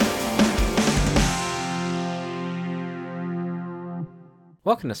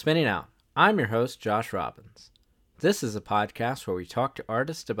Welcome to Spinning Out. I'm your host, Josh Robbins. This is a podcast where we talk to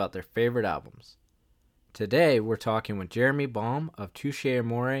artists about their favorite albums. Today, we're talking with Jeremy Baum of Touche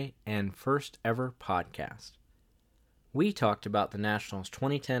Amore and First Ever Podcast. We talked about the Nationals'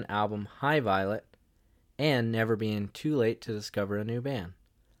 2010 album High Violet and never being too late to discover a new band.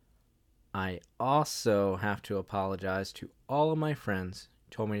 I also have to apologize to all of my friends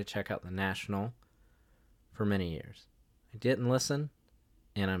who told me to check out the National for many years. I didn't listen,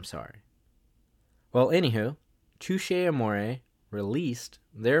 and I'm sorry. Well, anywho, Touche Amore released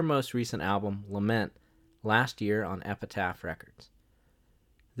their most recent album, Lament, last year on Epitaph Records.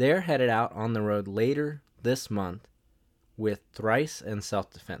 They're headed out on the road later this month with Thrice and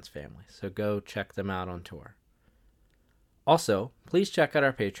Self-Defense Family, so go check them out on tour. Also, please check out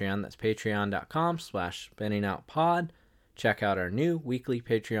our Patreon. That's patreon.com/spinningoutpod. Check out our new weekly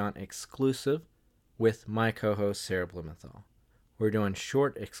Patreon exclusive with my co-host Sarah Blumenthal. We're doing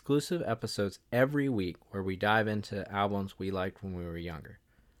short, exclusive episodes every week where we dive into albums we liked when we were younger.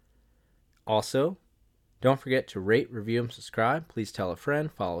 Also, don't forget to rate, review, and subscribe. Please tell a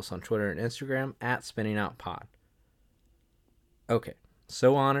friend. Follow us on Twitter and Instagram @SpinningOutPod. Okay,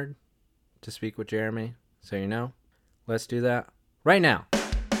 so honored to speak with Jeremy. So you know, let's do that right now.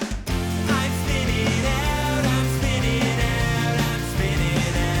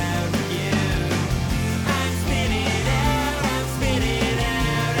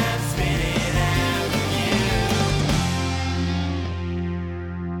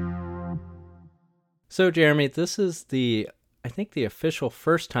 So, Jeremy, this is I think the official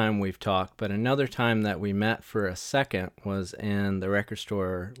first time we've talked, but another time that we met for a second was in the record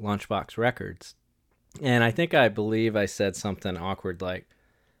store Lunchbox Records. And I believe I said something awkward like,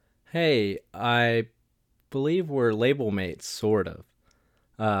 hey, I believe we're label mates, sort of.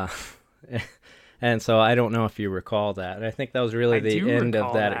 And so I don't know if you recall that. I think that was really the end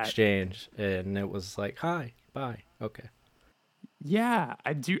of that exchange. And it was like, hi, bye, okay. Yeah,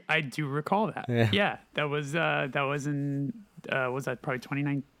 I do recall that. Yeah, that was in was that probably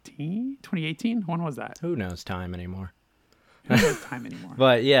 2019, 2018? When was that? Who knows time anymore? Who knows time anymore?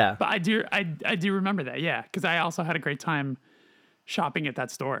 But yeah. But I do remember that. Yeah, cuz I also had a great time shopping at that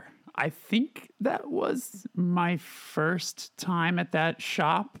store. I think that was my first time at that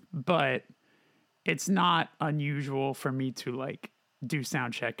shop, but it's not unusual for me to like do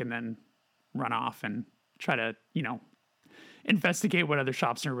sound check and then run off and try to, investigate what other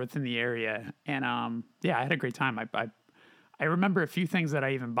shops are within the area. And yeah, I had a great time. I remember a few things that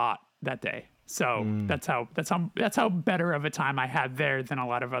I even bought that day. So that's how better of a time I had there than a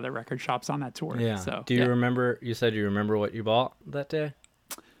lot of other record shops on that tour. Yeah. So do you remember? You said you remember what you bought that day?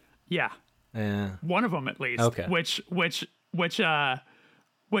 Yeah. Yeah. One of them at least. Okay. Which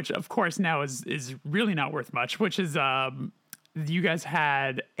of course now is really not worth much. Which is you guys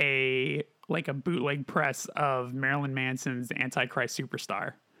had a bootleg press of Marilyn Manson's Antichrist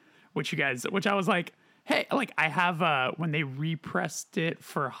Superstar, which I was like, hey, like I have when they repressed it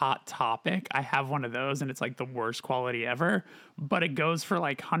for Hot Topic, I have one of those and it's like the worst quality ever, but it goes for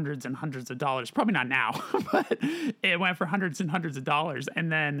like hundreds and hundreds of dollars. Probably not now, but it went for hundreds and hundreds of dollars.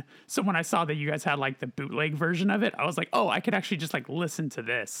 And then, so when I saw that you guys had like the bootleg version of it, I was like, oh, I could actually just like listen to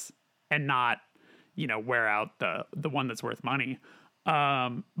this and not, wear out the one that's worth money.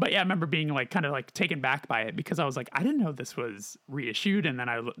 But yeah, I remember being like kind of like taken back by it because I was like, I didn't know this was reissued, and then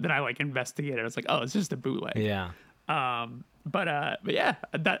I like investigated. I was like, oh, it's just a bootleg. Yeah. But yeah,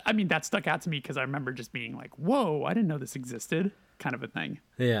 that stuck out to me because I remember just being like, whoa, I didn't know this existed, kind of a thing.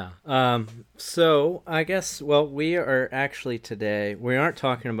 Yeah. So I guess we are actually today we aren't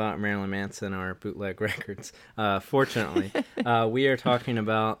talking about Marilyn Manson or bootleg records. Fortunately, we are talking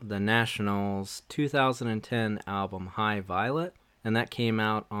about the Nationals' 2010 album High Violet. And that came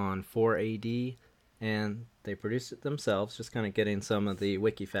out on 4AD, and they produced it themselves, just kind of getting some of the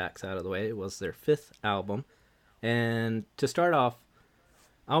wiki facts out of the way. It was their 5th album. And to start off,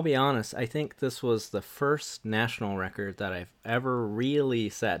 I'll be honest, I think this was the first National record that I've ever really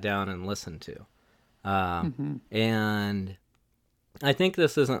sat down and listened to. And I think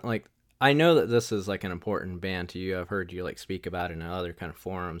this isn't like, I know that this is like an important band to you. I've heard you like speak about it in other kind of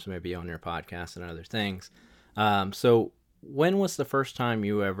forums, maybe on your podcast and other things. So when was the first time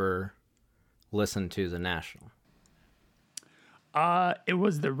you ever listened to the National? It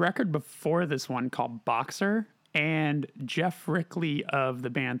was the record before this one called Boxer, and Jeff Rickley of the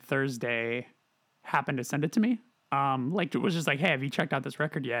band Thursday happened to send it to me. It was just like, hey, have you checked out this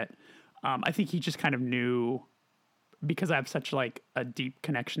record yet? I think he just kind of knew, because I have such like a deep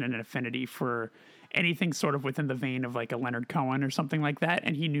connection and an affinity for anything sort of within the vein of like a Leonard Cohen or something like that.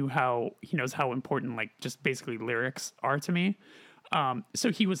 And he knows how important like just basically lyrics are to me.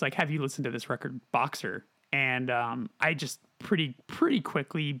 So he was like, "Have you listened to this record, Boxer?" And I just pretty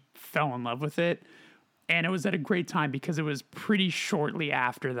quickly fell in love with it. And it was at a great time because it was pretty shortly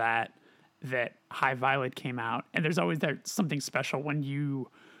after that High Violet came out. And there's always something special when you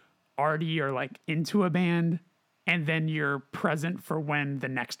already are like into a band and then you're present for when the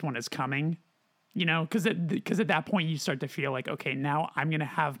next one is coming, you know, because at that point you start to feel like, okay, now I'm going to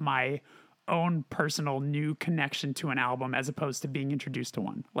have my own personal new connection to an album as opposed to being introduced to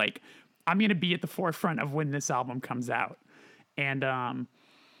one. Like, I'm going to be at the forefront of when this album comes out. And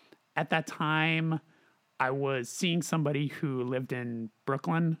at that time, I was seeing somebody who lived in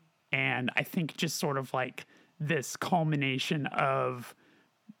Brooklyn. And I think just sort of like this culmination of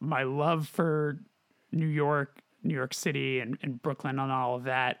my love for New York City and Brooklyn and all of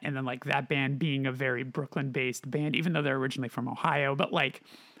that. And then like that band being a very Brooklyn based band, even though they're originally from Ohio, but like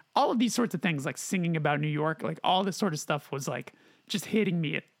all of these sorts of things, like singing about New York, like all this sort of stuff was like just hitting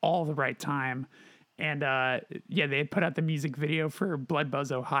me at all the right time. And yeah, they had put out the music video for Blood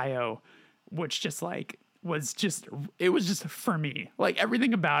Buzz, Ohio, which just like it was just for me. Like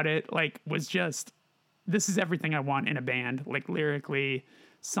everything about it like was just, this is everything I want in a band, like lyrically,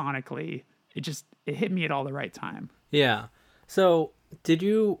 sonically. It hit me at all the right time. Yeah. So did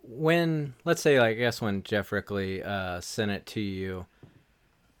you, let's say, like, I guess when Jeff Rickley sent it to you,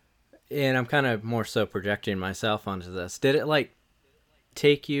 and I'm kind of more so projecting myself onto this, did it like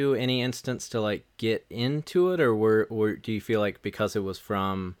take you any instance to like get into it, or do you feel like because it was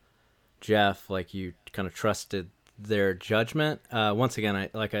from Jeff, like you kind of trusted their judgment? Once again,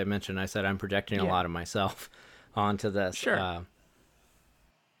 like I mentioned, I said I'm projecting a lot of myself onto this. Sure.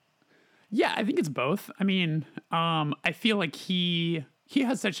 Yeah, I think it's both. I mean, I feel like he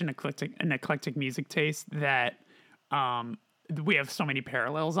has such an eclectic music taste that we have so many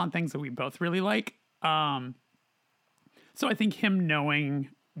parallels on things that we both really like. So I think him knowing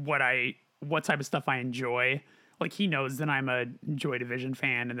what type of stuff I enjoy, like he knows that I'm a Joy Division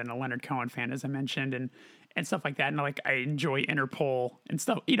fan and then a Leonard Cohen fan, as I mentioned, and stuff like that. And like I enjoy Interpol and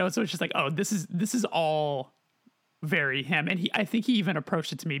stuff, you know. So it's just like, oh, this is all very him. And I think he even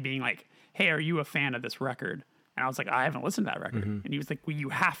approached it to me being like, "Hey, are you a fan of this record?" And I was like, "I haven't listened to that record." Mm-hmm. And he was like, "Well, you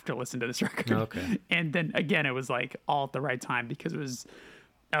have to listen to this record." Okay. And then again, it was like all at the right time because it was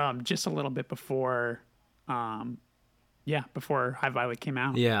just a little bit before, before High Violet came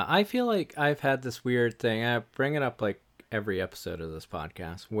out. Yeah, I feel like I've had this weird thing. I bring it up like every episode of this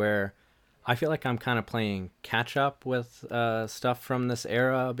podcast where I feel like I'm kind of playing catch up with stuff from this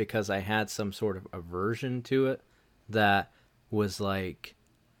era because I had some sort of aversion to it that was like,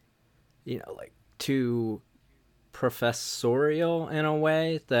 you know, like too professorial in a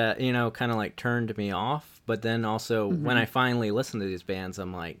way that, you know, kind of like turned me off. But then also when I finally listen to these bands,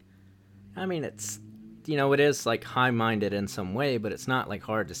 I'm like, I mean, it's, you know, it is like high-minded in some way, but it's not like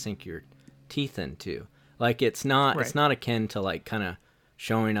hard to sink your teeth into. Like it's not akin to like kind of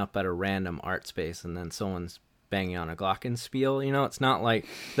showing up at a random art space and then someone's banging on a glockenspiel, you know. It's not like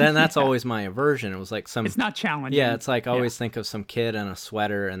then that's always my aversion. It was like it's not challenging. Yeah, it's like I always think of some kid in a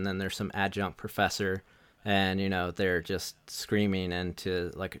sweater and then there's some adjunct professor and, you know, they're just screaming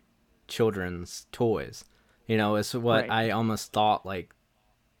into like children's toys, you know. It's what I almost thought like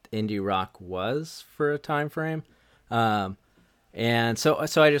indie rock was for a time frame. And so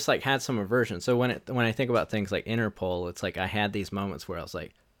I just like had some aversion. So when I think about things like Interpol, it's like I had these moments where I was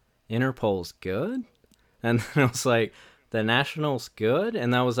like, Interpol's good? And then I was like, the National's good?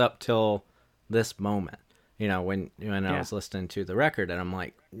 And that was up till this moment, you know, when I was listening to the record and I'm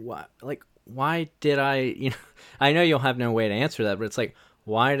like, what? Like, why did I, you know, I know you'll have no way to answer that, but it's like,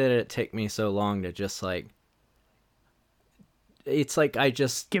 why did it take me so long to just like, it's like I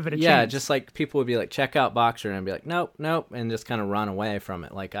just give it a chance. Yeah, just like people would be like, check out Boxer, and I'd be like, nope, and just kind of run away from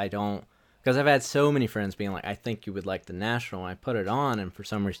it. Like I don't, because I've had so many friends being like, I think you would like the National, and I put it on, and for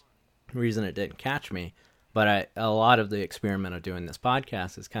some reason it didn't catch me. But a lot of the experiment of doing this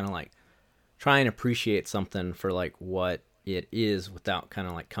podcast is kind of like try and appreciate something for like what it is without kind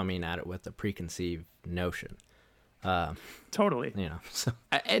of like coming at it with a preconceived notion. Totally. You know. So.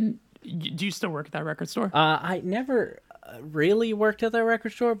 And do you still work at that record store? I never really worked at that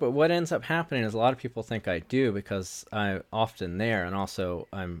record store, but what ends up happening is a lot of people think I do because I'm often there, and also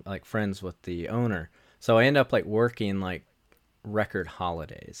I'm like friends with the owner. So I end up like working like record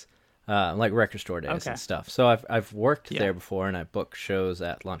holidays, like record store days and stuff. So I've worked there before, and I booked shows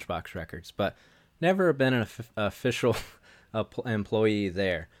at Lunchbox Records, but never been an official employee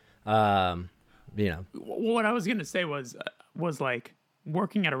there. You know, what I was gonna say was like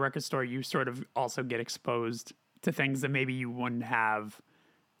working at a record store, you sort of also get exposed to things that maybe you wouldn't have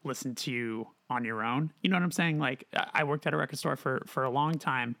listen to on your own. You know what I'm saying? Like I worked at a record store for a long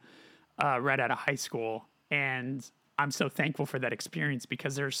time, right out of high school, and I'm so thankful for that experience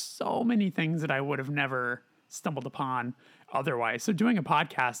because there's so many things that I would have never stumbled upon otherwise. So doing a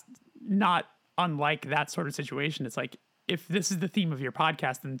podcast, not unlike that sort of situation, it's like if this is the theme of your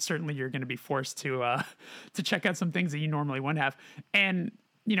podcast, then certainly you're going to be forced to check out some things that you normally wouldn't have. And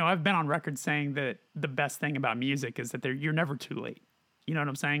you know, I've been on record saying that the best thing about music is that you're never too late. You know what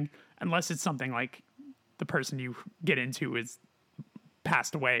I'm saying? Unless it's something like the person you get into is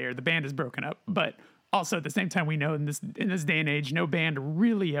passed away or the band is broken up. But also at the same time, we know in this day and age, no band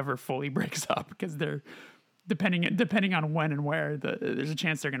really ever fully breaks up because they're depending on when and where there's a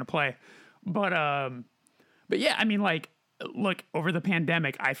chance they're going to play. But yeah, I mean, like, look, over the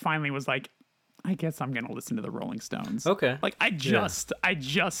pandemic, I finally was like, I guess I'm going to listen to the Rolling Stones. Okay. Like I just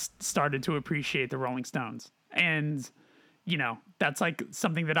started to appreciate the Rolling Stones. And, you know, that's like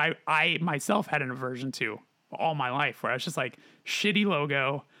something that I myself had an aversion to all my life, where I was just like, shitty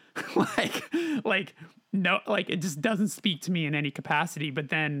logo, like no, like it just doesn't speak to me in any capacity. But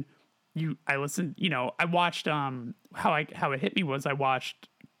then I listened, you know, I watched, how it hit me was I watched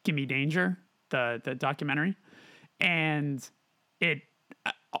Gimme Danger, the documentary, and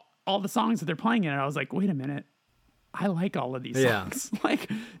all the songs that they're playing in it, I was like, wait a minute, I like all of these songs. Like,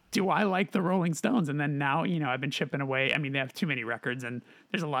 do I like the Rolling Stones? And then now, you know, I've been chipping away. I mean, they have too many records, and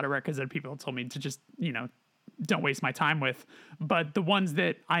there's a lot of records that people told me to just, you know, don't waste my time with. But the ones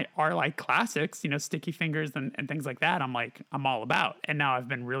that are like classics, you know, Sticky Fingers and things like that, I'm all about. And now I've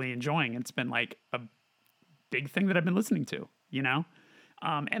been really enjoying. It's been like a big thing that I've been listening to, you know?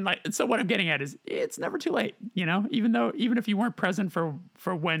 And like, so what I'm getting at is it's never too late, you know, even if you weren't present for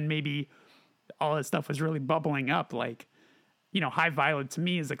when maybe all this stuff was really bubbling up, like, you know, High Violet to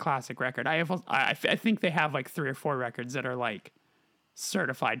me is a classic record. I think they have like 3 or 4 records that are like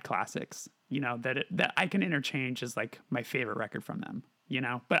certified classics, you know, that I can interchange as like my favorite record from them, you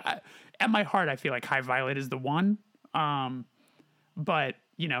know, but at my heart, I feel like High Violet is the one. But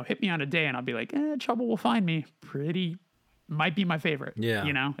you know, hit me on a day and I'll be like, Trouble Will Find Me. Might be my favorite. Yeah.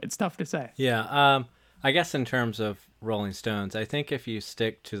 You know, it's tough to say. Yeah. I guess in terms of Rolling Stones, I think if you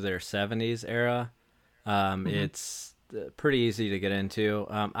stick to their 70s era, it's pretty easy to get into.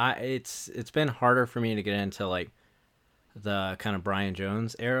 It's been harder for me to get into like the kind of Brian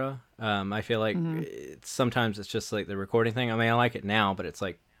Jones era. I feel like sometimes it's just like the recording thing. I mean, I like it now, but it's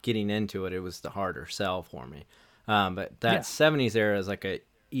like getting into it was the harder sell for me. But that 70s era is like a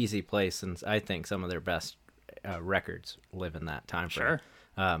easy place, and I think some of their best records live in that time frame.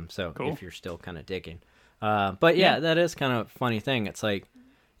 Sure. So cool. If you're still kind of digging. But yeah, that is kind of a funny thing. It's like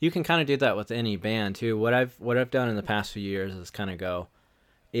you can kind of do that with any band too. What I've done in the past few years is kind of go,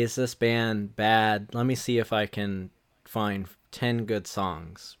 is this band bad? Let me see if I can find 10 good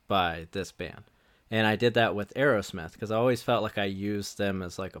songs by this band. And I did that with Aerosmith because I always felt like I used them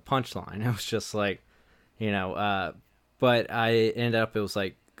as like a punchline. It was just like, you know, but I ended up, it was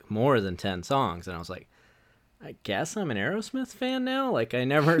like more than 10 songs. And I was like, I guess I'm an Aerosmith fan now. Like I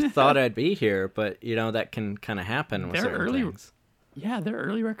never thought I'd be here, but you know, that can kind of happen with certain things. Yeah, their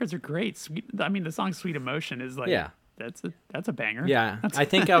early records are great. I mean, the song "Sweet Emotion" is like, that's a banger. Yeah, I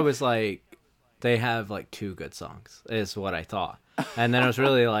think I was like, they have like 2 good songs, is what I thought, and then it was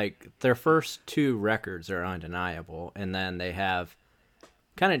really like their first 2 records are undeniable, and then they have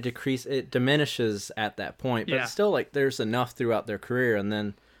kind of it diminishes at that point, but still like there's enough throughout their career, and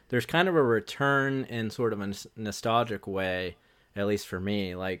then there's kind of a return in sort of a nostalgic way, at least for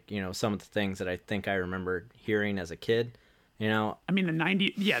me, like, you know, some of the things that I think I remembered hearing as a kid, you know. I mean, the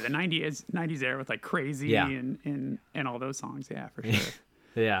 90s era with like Crazy and all those songs, for sure.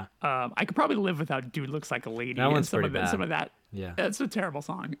 Yeah. I could probably live without Dude Looks Like a Lady. That one's pretty bad. Some of that. Yeah. It's a terrible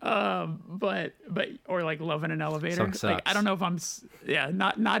song. But or like Love in an Elevator. Song sucks. Like, I don't know if I'm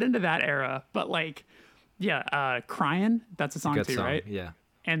not into that era, but like, Crying, that's a song Good too, song. right? Yeah.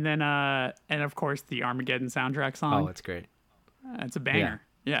 And then, and of course, the Armageddon soundtrack song. Oh, it's great. It's a banger.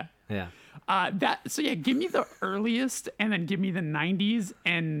 Yeah. Give me the earliest, and then give me the 90s,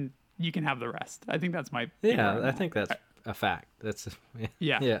 and you can have the rest. I think that's my. I think that's a fact. That's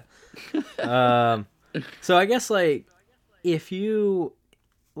yeah. So I guess like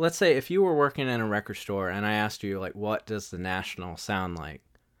let's say if you were working in a record store, and I asked you like, what does the National sound like?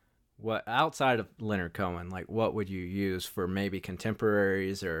 What outside of Leonard Cohen, like what would you use for maybe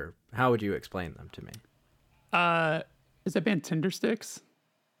contemporaries, or how would you explain them to me? Is that band Tindersticks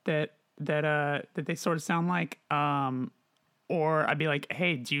that they sort of sound like? Or I'd be like,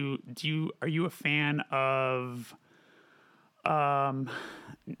 hey, are you a fan of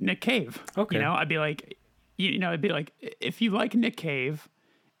Nick Cave? Okay. You know, I'd be like, if you like Nick Cave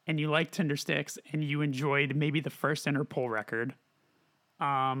and you like Tindersticks and you enjoyed maybe the first Interpol record,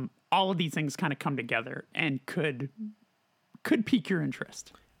 all of these things kind of come together and could pique your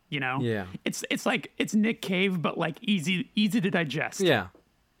interest. You know, Yeah. It's like it's Nick Cave, but like easy to digest. Yeah.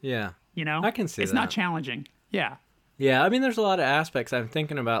 Yeah. You know, I can see it's that. not challenging. Yeah. Yeah, I mean, there's a lot of aspects. I'm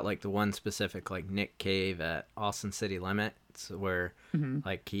thinking about like the one specific, like Nick Cave at Austin City Limits, where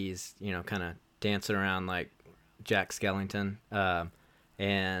like he's kind of dancing around like Jack Skellington,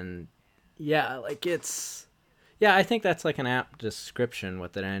 and yeah, like I think that's like an apt description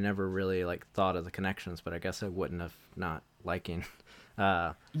with it. I never really like thought of the connections, but I guess I wouldn't have not liking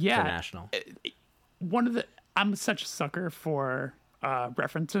the National. I'm such a sucker for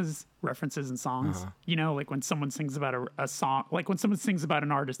references in songs. You know, like when someone sings about a song, like when someone sings about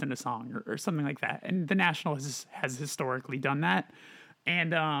an artist in a song or something like that. And the National has historically done that.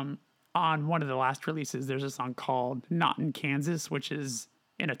 And on one of the last releases, there's a song called "Not in Kansas," which is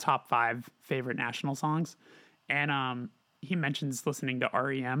in a top 5 favorite National songs. And he mentions listening to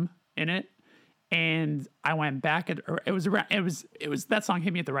REM in it. And I went back it was that song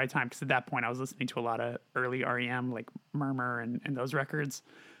hit me at the right time, because at that point I was listening to a lot of early REM, like Murmur and those records.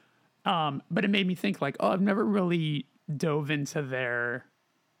 But it made me think like, oh, I've never really dove into their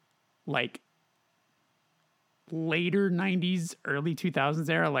like later 90s, early 2000s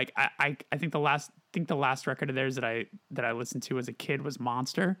era. Like I think the last record of theirs that I listened to as a kid was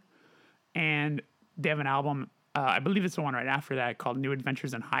Monster. And they have an album, I believe it's the one right after that, called New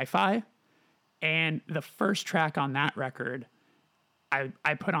Adventures in Hi-Fi. And the first track on that record,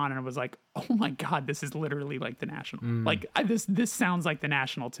 I put on and it was like, oh my God, this is literally like the National. Like this sounds like the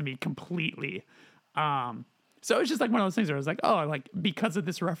National to me completely. So it's just like one of those things where I was like, oh, like because of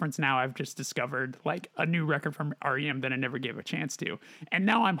this reference now, I've just discovered like a new record from REM that I never gave a chance to. And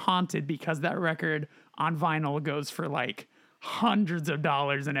now I'm haunted because that record on vinyl goes for like hundreds of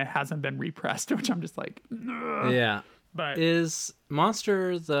dollars and it hasn't been repressed, which I'm just like, ugh. Yeah. But is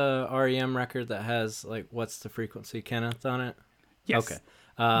Monster the REM record that has like What's the Frequency, Kenneth, on it? yes. Okay.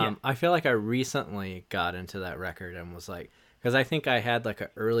 I feel like I recently got into that record and was like, because I think I had like an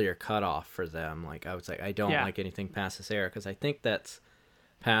earlier cutoff for them. Like I was like, I don't like anything past this era, because I think that's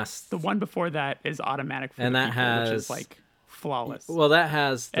past The one before that is Automatic for And the that People, which has- is like flawless. Well, that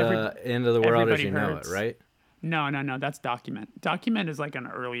has the End of the World as Everybody You Know Hurts. It, right? No, that's Document. Document is like an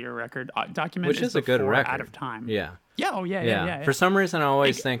earlier record. Document Which is a good before record. Out of Time. Yeah. Yeah. Oh yeah. For some reason, I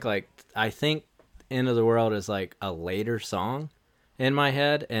always think like, I think End of the World is like a later song in my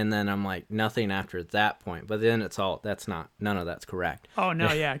head, and then I'm like, nothing after that point. But then it's all, none of that's correct. Oh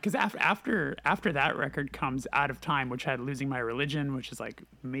no, yeah, because after that record comes Out of Time, which had Losing My Religion, which is like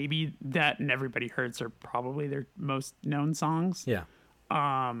maybe that and Everybody Hurts are probably their most known songs. Yeah.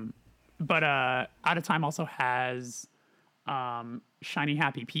 But Out of Time also has Shiny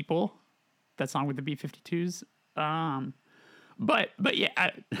Happy People, that song with the B-52s. But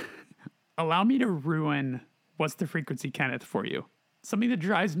yeah, allow me to ruin What's the Frequency, Kenneth, for you. Something that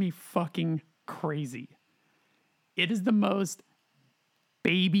drives me fucking crazy. It is the most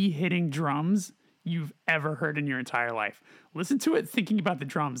baby hitting drums you've ever heard in your entire life. Listen to it thinking about the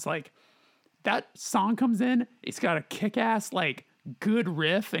drums. Like, that song comes in, it's got a kick-ass, like, good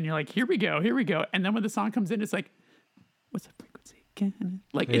riff, and you're like, here we go. And then when the song comes in, it's like, what's the frequency?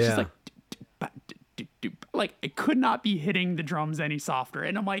 Like, it's just like, like, it could not be hitting the drums any softer.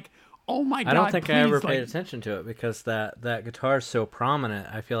 And I'm like, oh my God, I don't think I ever please, paid like, attention to it, because that guitar is so prominent.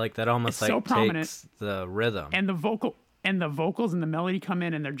 I feel like that almost It's so like prominent. takes the rhythm. and the vocals and the melody come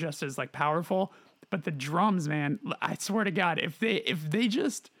in and they're just as like powerful. But the drums, man, I swear to God, if they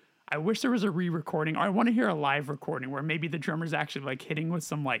just, I wish there was a re-recording, or I want to hear a live recording where maybe the drummer's actually like hitting with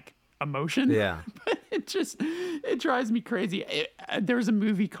some like emotion. Yeah. But it drives me crazy. There was a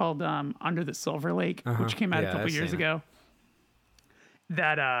movie called Under the Silver Lake, which came out a couple I've years seen it. ago.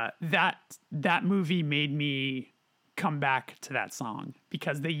 That movie made me come back to that song,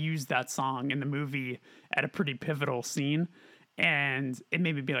 because they used that song in the movie at a pretty pivotal scene, and it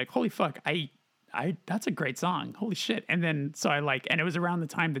made me be like, holy fuck, I that's a great song, holy shit. And then and it was around the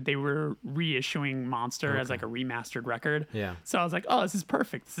time that they were reissuing Monster as like a remastered record. Yeah. So I was like, oh, this is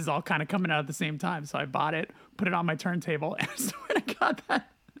perfect, this is all kind of coming out at the same time. So I bought it, put it on my turntable, and I swear to God, that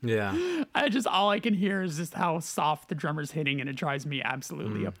Yeah. all I can hear is just how soft the drummer's hitting, and it drives me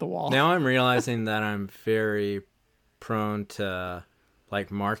absolutely up the wall. Now I'm realizing that I'm very prone to like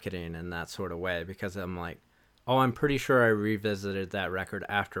marketing in that sort of way, because I'm like, oh, I'm pretty sure I revisited that record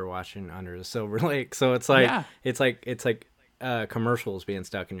after watching Under the Silver Lake. So it's like, Yeah. it's like commercials being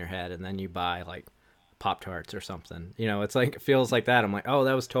stuck in your head, and then you buy like Pop-Tarts or something. You know, it's like, it feels like that. I'm like, oh,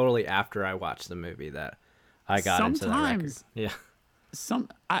 that was totally after I watched the movie that I got into that record. Sometimes. Yeah.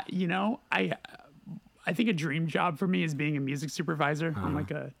 I think a dream job for me is being a music supervisor on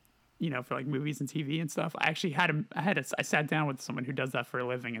like a, for like movies and TV and stuff. I actually I sat down with someone who does that for a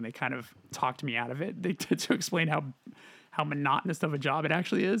living, and they kind of talked me out of it. To explain how monotonous of a job it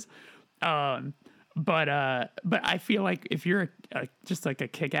actually is. But I feel like if you're just like a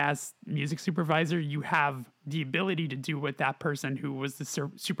kick-ass music supervisor, you have the ability to do what that person who was the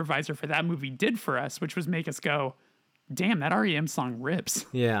supervisor for that movie did for us, which was make us go, damn, that REM song rips.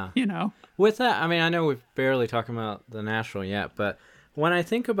 Yeah. With that, I mean, I know we've barely talking about the National yet, but when I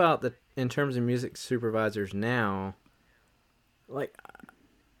think about in terms of music supervisors now, like,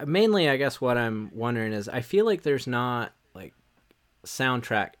 mainly, I guess what I'm wondering is, I feel like there's not like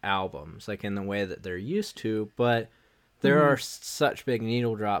soundtrack albums like in the way that they're used to, but there are such big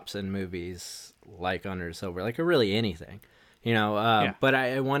needle drops in movies like Under the Silver, like really anything, but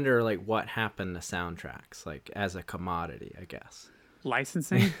I wonder like what happened to soundtracks like as a commodity, I guess.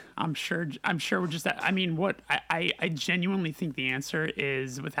 Licensing. I'm sure we're just that. I mean, what I genuinely think the answer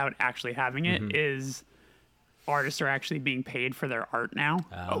is, without actually having it, is artists are actually being paid for their art now.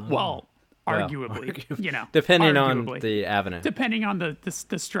 Arguably, depending arguably, on the avenue, depending on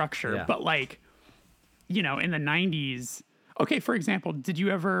the structure. Yeah. But like, in the 90s. Okay, for example, did you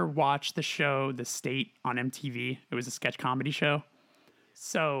ever watch the show The State on MTV? It was a sketch comedy show.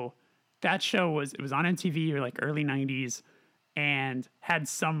 So that show was on MTV or like early 90s, and had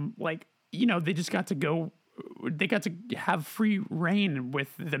some like, they just got to have free reign with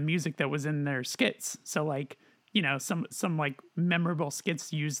the music that was in their skits. So like, some like memorable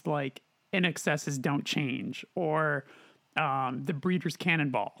skits used like INXS's Don't Change or The Breeders'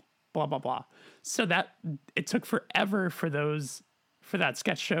 Cannonball, blah, blah, blah. So that it took forever for that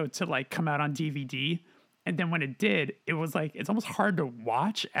sketch show to like come out on DVD. And then when it did, it was like, it's almost hard to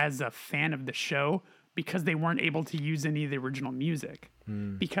watch as a fan of the show because they weren't able to use any of the original music.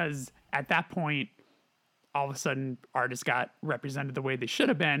 Because at that point, all of a sudden artists got represented the way they should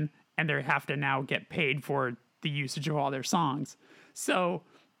have been, and they have to now get paid for the usage of all their songs. So,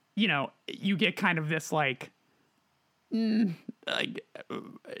 you get kind of this like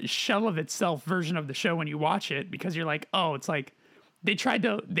shell of itself version of the show when you watch it, because you're like, oh, it's like they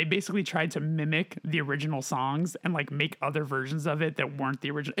basically tried to mimic the original songs and like make other versions of it that weren't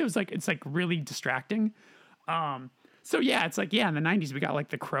the original. It's like really distracting. So yeah, it's like, in the 90s we got like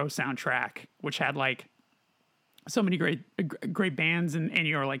the Crow soundtrack, which had like so many great bands, and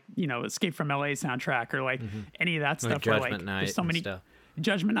you're like, Escape from LA soundtrack, or like any of that stuff. Like Judgment Night, there's so many stuff.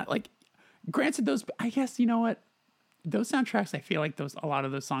 Judgment Night. Like, granted, those, I guess, you know what, those soundtracks, I feel like a lot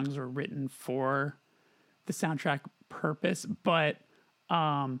of those songs were written for the soundtrack purpose, but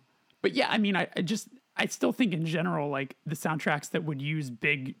yeah, I mean, I still think in general, like the soundtracks that would use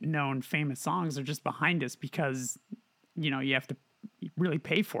big known famous songs are just behind us because, you have to really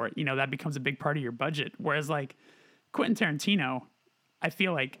pay for it. That becomes a big part of your budget. Whereas like Quentin Tarantino, I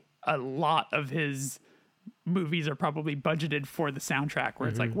feel like a lot of his movies are probably budgeted for the soundtrack, where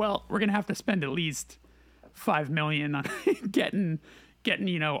it's like, well, we're going to have to spend at least $5 million on getting,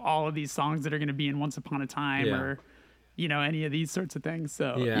 all of these songs that are going to be in Once Upon a Time or, any of these sorts of things.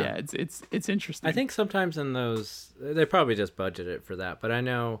 So yeah, it's interesting. I think sometimes in those, they probably just budget it for that, but I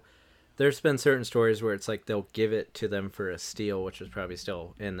know there's been certain stories where it's like they'll give it to them for a steal, which is probably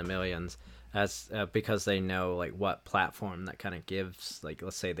still in the millions, as because they know like what platform that kind of gives, like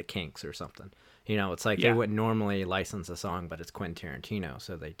let's say the Kinks or something. It's like they wouldn't normally license a song, but it's Quentin Tarantino,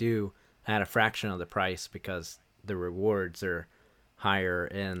 so they do at a fraction of the price because the rewards are higher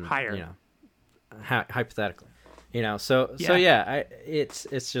hypothetically.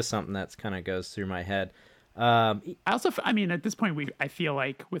 It's just something that's kind of goes through my head. I mean, at this point, I feel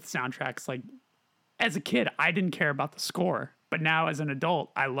like with soundtracks, like as a kid, I didn't care about the score, but now as an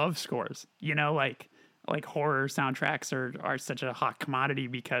adult, I love scores. Like horror soundtracks are such a hot commodity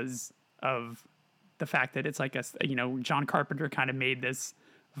because of the fact that it's like John Carpenter kind of made this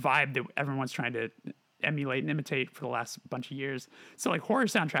vibe that everyone's trying to emulate and imitate for the last bunch of years. So like horror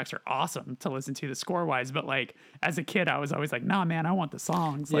soundtracks are awesome to listen to the score wise, but like as a kid, I was always like, nah, man, I want the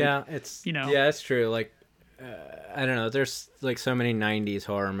songs. Like, yeah, it's yeah, it's true. Like I don't know. There's like so many '90s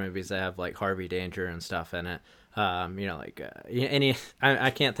horror movies that have like Harvey Danger and stuff in it. I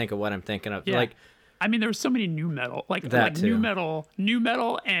can't think of what I'm thinking of. Yeah. Like, I mean, there was so many new metal, new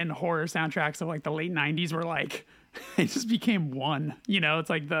metal and horror soundtracks of like the late '90s were like it just became one. It's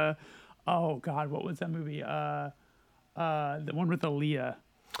like oh God, what was that movie? The one with Aaliyah.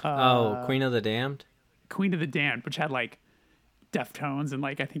 Queen of the Damned. Queen of the Damned, which had like Deftones and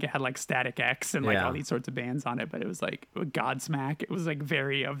like I think it had like Static X and like all these sorts of bands on it, but it was like Godsmack. It was like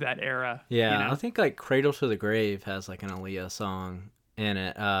very of that era. Yeah, I think like Cradle to the Grave has like an Aaliyah song in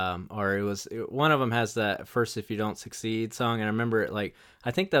it, or one of them has that "First If You Don't Succeed" song, and I remember it like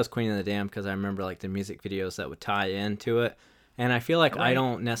I think that was Queen of the Damned because I remember like the music videos that would tie into it, and I feel like I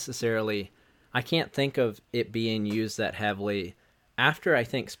don't necessarily, I can't think of it being used that heavily after I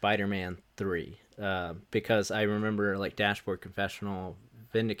think Spider-Man 3, because I remember like Dashboard Confessional,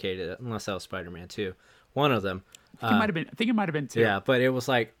 Vindicated, unless that was Spider-Man 2, one of them. I think it might have been 2. Yeah, but it was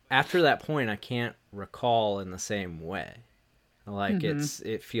like after that point, I can't recall in the same way. Like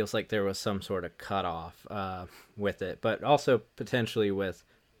it feels like there was some sort of cutoff with it, but also potentially with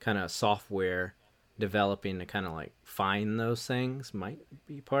kind of software developing to kind of like find those things might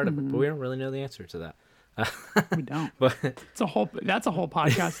be part of it. But we don't really know the answer to that. We don't. But that's a whole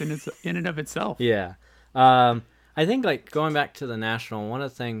podcast in and of itself. Yeah, I think like going back to the National, one of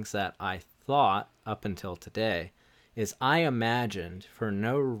the things that I thought up until today is I imagined for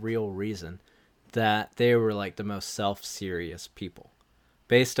no real reason that they were like the most self-serious people,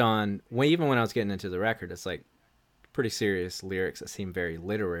 based on even when I was getting into the record, it's like pretty serious lyrics that seem very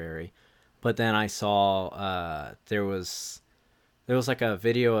literary. But then I saw there was like a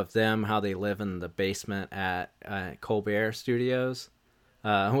video of them how they live in the basement at Colbert Studios.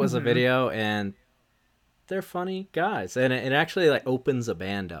 Was a video, and they're funny guys, and it actually like opens a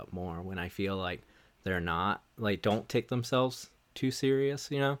band up more when I feel like they're not like don't take themselves too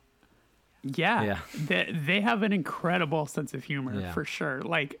serious, you know. Yeah. They have an incredible sense of humor for sure.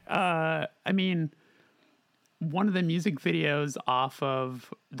 Like, I mean, one of the music videos off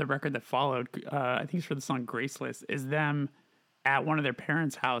of the record that followed, I think it's for the song Graceless, is them at one of their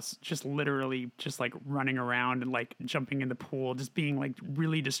parents' house, just literally just like running around and like jumping in the pool, just being like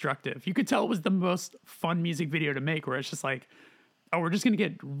really destructive. You could tell it was the most fun music video to make, where it's just like, oh, we're just going to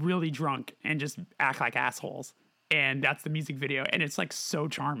get really drunk and just act like assholes. And that's the music video. And it's like so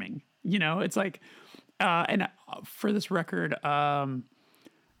charming, you know, it's like, and for this record,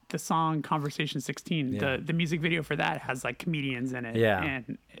 the song Conversation 16, the music video for that has like comedians in it,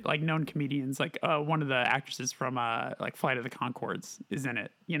 and like known comedians, like one of the actresses from like Flight of the Conchords is in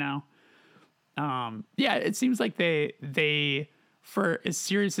it, you know. It seems like they for as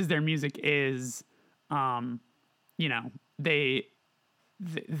serious as their music is, you know, they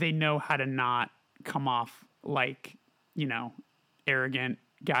know how to not come off like, you know, arrogant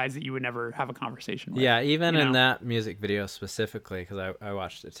guys that you would never have a conversation with. Yeah, even in that music video specifically, because I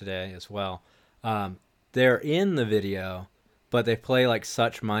watched it today as well. They're in the video, but they play like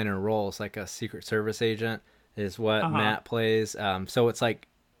such minor roles, like a Secret Service agent is what Matt plays. So it's like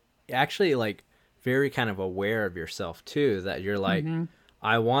actually like very kind of aware of yourself too, that you're like,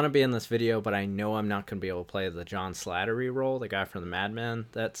 I want to be in this video, but I know I'm not going to be able to play the John Slattery role, the guy from the Mad Men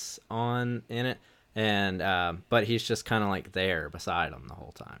that's in it. And but he's just kind of like there beside him the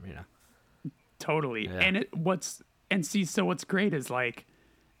whole time, you know. Totally. And what's great is like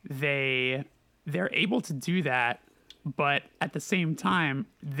they're able to do that, but at the same time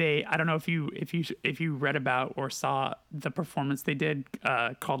I don't know if you read about or saw the performance they did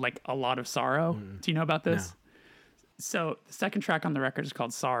called like A Lot of Sorrow. Do you know about this? No. So the second track on the record is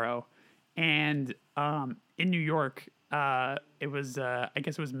called Sorrow, and in New York, it was I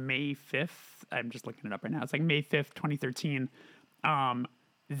guess it was May 5th. I'm just looking it up right now. It's like May 5th, 2013.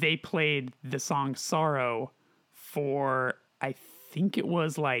 They played the song Sorrow for, I think it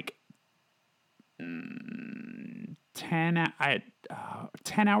was like 10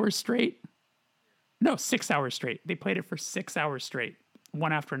 hours straight. No, 6 hours straight. They played it for 6 hours straight,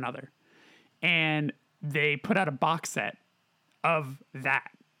 one after another. And they put out a box set of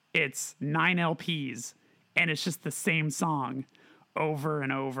that. It's 9 LPs, and it's just the same song over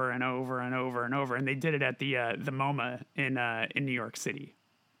and over and over and over and over. And they did it at the MoMA in New York City.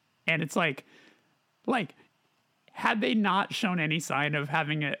 And it's like, had they not shown any sign of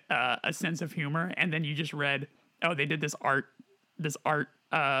having a sense of humor, and then you just read, oh, they did this art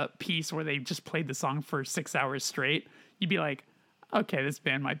piece where they just played the song for 6 hours straight, you'd be like, okay, this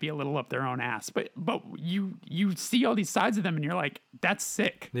band might be a little up their own ass. But you see all these sides of them, and you're like, that's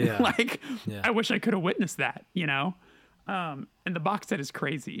sick. Yeah. I wish I could have witnessed that, you know? And the box set is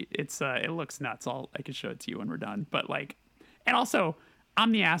crazy. It looks nuts. I can show it to you when we're done. But like, and also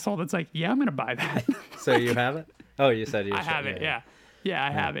I'm the asshole that's like, yeah, I'm going to buy that. So you have it? Oh, you said you I have it. Yeah. Yeah,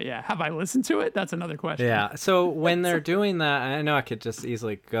 I have it. Yeah. Have I listened to it? That's another question. Yeah. So when they're doing that, I know I could just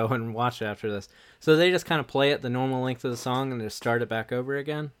easily go and watch it after this. So they just kind of play it the normal length of the song and just start it back over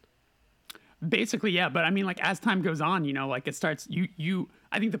again? Basically, yeah. But I mean, like, as time goes on, you know, like it starts,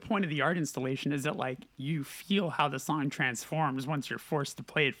 I think the point of the art installation is that like you feel how the song transforms once you're forced to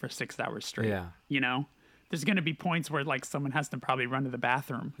play it for 6 hours straight. Yeah. You know? There's going to be points where like someone has to probably run to the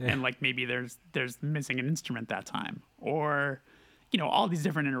bathroom and like maybe there's missing an instrument that time, or all these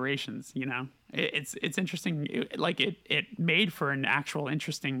different iterations. It's interesting. It made for an actual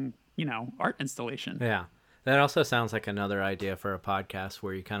interesting art installation. Yeah. That also sounds like another idea for a podcast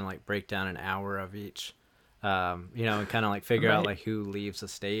where you kind of like break down an hour of each, and kind of like figure out like who leaves the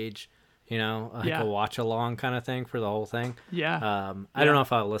stage, like a watch along kind of thing for the whole thing. Yeah. I don't know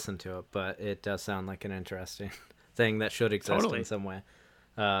if I'll listen to it, but it does sound like an interesting thing that should exist in some way.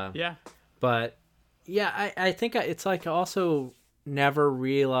 Yeah. But yeah, I think it's like also never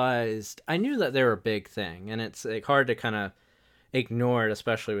realized. I knew that they were a big thing, and it's like hard to kind of ignore it,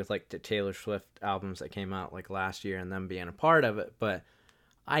 especially with like the Taylor Swift albums that came out like last year and them being a part of it. But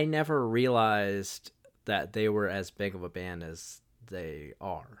I never realized that they were as big of a band as they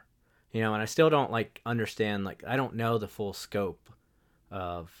are, and I still don't like understand, like I don't know the full scope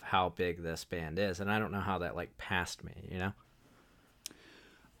of how big this band is, and I don't know how that like passed me.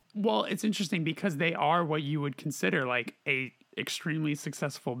 Well, it's interesting because they are what you would consider like a extremely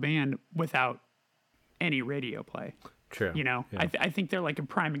successful band without any radio play. True. Yeah. I think they're like a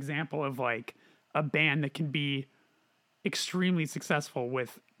prime example of like a band that can be extremely successful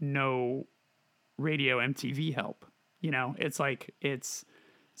with no radio MTV help. It's like it's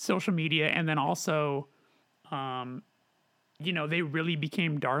social media, and then also, they really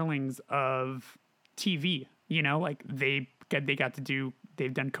became darlings of TV. Like got to do.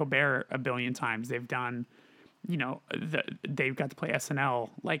 They've done Colbert a billion times. They've done, they've got to play SNL.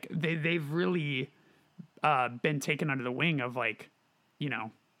 Like they've really been taken under the wing of like,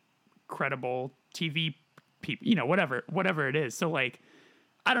 credible TV people, whatever it is. So like,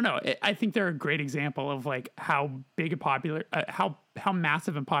 I don't know. I think they're a great example of like how big a popular, how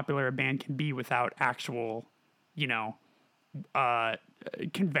massive and popular a band can be without actual,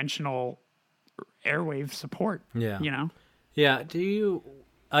 conventional airwave support. Yeah. Yeah. Do you?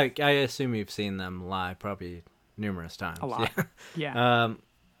 I assume you've seen them live probably numerous times. A lot. Yeah. Yeah.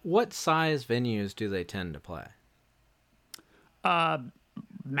 What size venues do they tend to play?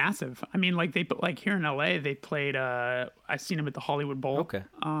 Massive. I mean, like like here in LA, they played. I've seen them at the Hollywood Bowl. Okay.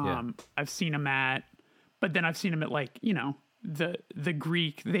 Yeah. I've seen them but then I've seen them at like the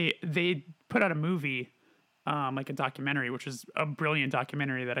Greek. They put out a movie, like a documentary, which is a brilliant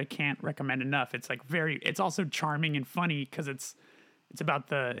documentary that I can't recommend enough. It's like it's also charming and funny because it's about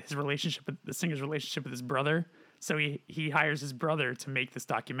his relationship with the singer's relationship with his brother. So he hires his brother to make this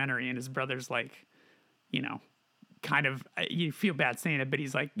documentary, and his brother's like, kind of, you feel bad saying it, but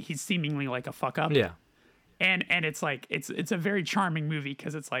he's seemingly like a fuck up. Yeah. And it's like, it's a very charming movie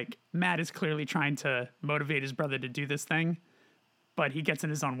because it's like Matt is clearly trying to motivate his brother to do this thing, but he gets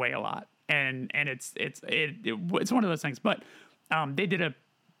in his own way a lot. And it's one of those things. But they did a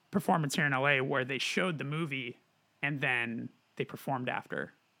performance here in LA where they showed the movie and then they performed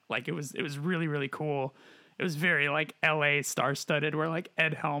after. Like it was really, really cool. It was very like LA star-studded, where like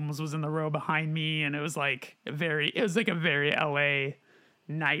Ed Helms was in the row behind me, and it was like a very LA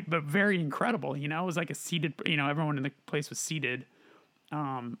night, but very incredible. It was like a seated, everyone in the place was seated.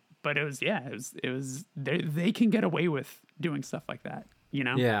 But it was they can get away with doing stuff like that,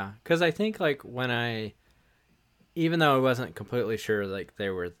 Yeah, because I think like even though I wasn't completely sure like they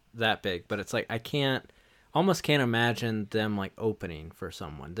were that big, but it's like I almost can't imagine them like opening for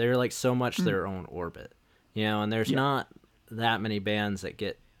someone. They're like so much their own orbit. And there's not that many bands that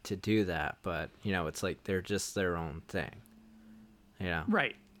get to do that, but it's like they're just their own thing.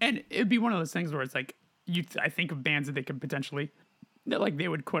 Right. And it'd be one of those things where it's like I think of bands that they could potentially, that like they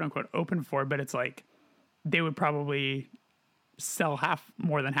would quote unquote open for, but it's like they would probably sell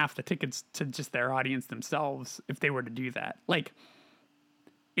more than half the tickets to just their audience themselves if they were to do that. Like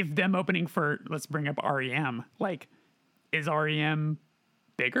if them opening for, let's bring up REM, like is REM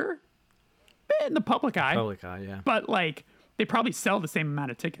bigger? In the public eye. Yeah. But like they probably sell the same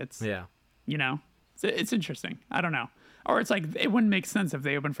amount of tickets. Yeah. It's interesting. I don't know. Or it's like it wouldn't make sense if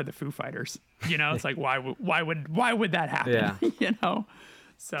they opened for the Foo Fighters. It's like why would that happen? Yeah.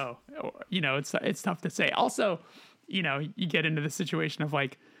 So it's tough to say. Also, you get into the situation of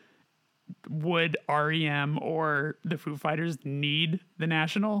like, would REM or the Foo Fighters need the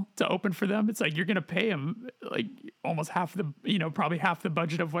National to open for them? It's like you're gonna pay them like almost half probably half the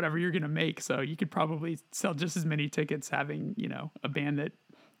budget of whatever you're gonna make. So you could probably sell just as many tickets having a band that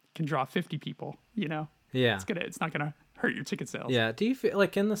can draw 50 people. Yeah, it's not gonna hurt your ticket sales. Yeah. Do you feel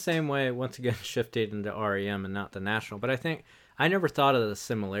like in the same way, once again shifted into REM and not the National? But I think I never thought of the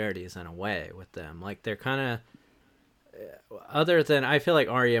similarities in a way with them. Like they're kind of. Other than I feel like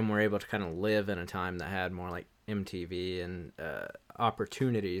REM were able to kind of live in a time that had more like MTV and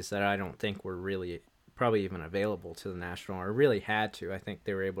opportunities that I don't think were really probably even available to the National or really had to. I think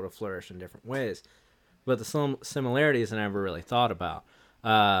they were able to flourish in different ways. but the similarities I never really thought about.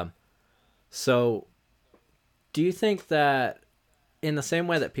 So do you think that in the same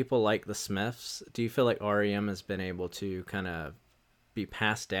way that people like the Smiths, do you feel like REM has been able to kind of be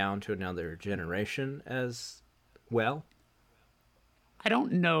passed down to another generation as well? I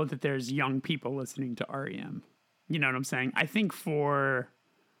don't know that there's young people listening to REM. You know what I'm saying? I think for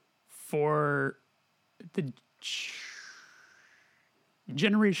the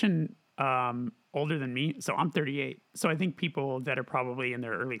generation older than me, so I'm 38. So I think people that are probably in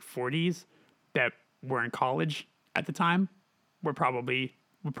their early 40s that were in college at the time would probably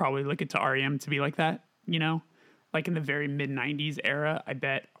look into REM to be like that, you know? Like in the very mid 90s era, I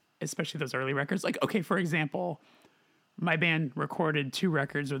bet, especially those early records. Like, okay, for example, my band recorded 2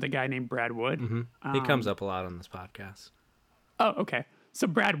 records with a guy named Brad Wood. He comes up a lot on this podcast. Oh, okay. So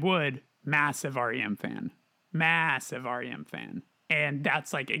Brad Wood, massive REM fan. Massive REM fan. And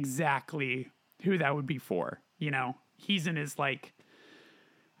that's like exactly who that would be for, you know? He's in his like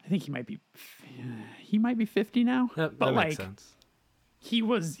I think he might be 50 now. That but makes like sense. he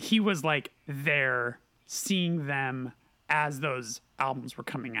was like there seeing them as those albums were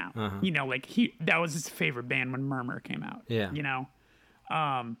coming out. You know, like that was his favorite band when Murmur came out. Yeah. You know?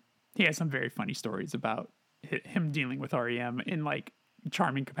 He has some very funny stories about him dealing with REM in like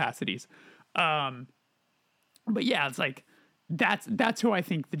charming capacities. But yeah, it's like that's who I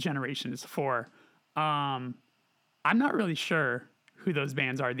think the generation is for. I'm not really sure who those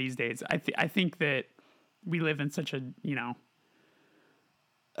bands are these days. I think that we live in such a, you know,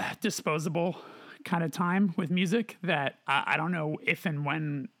 disposable kind of time with music that I don't know if and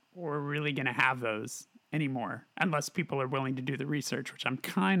when we're really going to have those anymore, unless people are willing to do the research, which I'm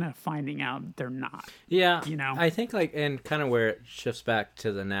kind of finding out they're not. Yeah, You know? I think like, and kind of where it shifts back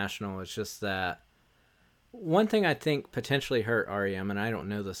to the national is just that one thing I think potentially hurt REM, and I don't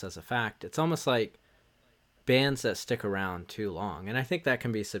know this as a fact, it's almost like bands that stick around too long, and I think that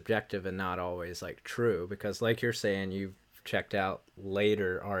can be subjective and not always like true, because like you're saying, you've checked out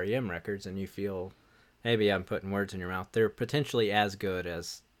later REM records and you feel, maybe I'm putting words in your mouth, they're potentially as good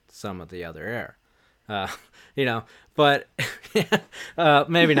as some of the other era. You know, but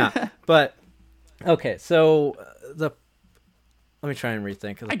maybe not. But okay, so let me try and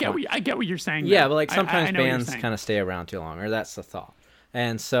rethink. I get what you're saying. Yeah, though. but like sometimes I know what you're bands saying. kind of stay around too long, or that's the thought.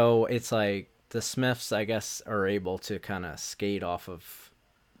 And so it's like the Smiths, I guess, are able to kind of skate off of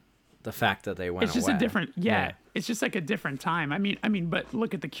the fact that they went It's just away. a different, yeah. It's just like a different time. I mean, but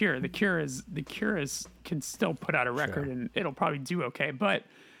look at the Cure. The Cure is can still put out a record and it'll probably do okay. But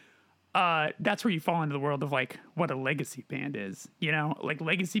that's where you fall into the world of like what a legacy band is. You know, like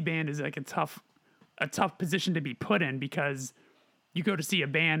legacy band is like a tough position to be put in, because you go to see a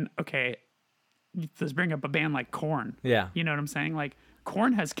band. Okay, let's bring up a band like Korn. Yeah. You know what I'm saying? Like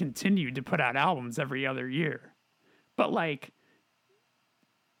Korn has continued to put out albums every other year, but like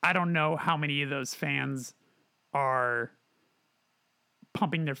I don't know how many of those fans are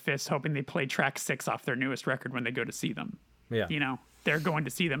pumping their fists hoping they play track 6 off their newest record when they go to see them. Yeah. You know, they're going to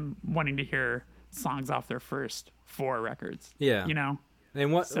see them wanting to hear songs off their first 4 records. Yeah. You know?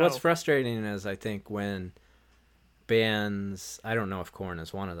 And what's frustrating is, I think, when bands, I don't know if Korn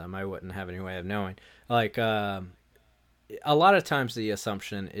is one of them, I wouldn't have any way of knowing, like a lot of times the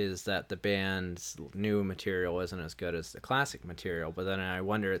assumption is that the band's new material isn't as good as the classic material, but then I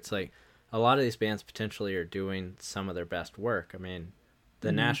wonder, it's like a lot of these bands potentially are doing some of their best work. I mean,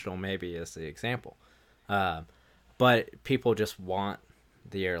 the National maybe is the example, but people just want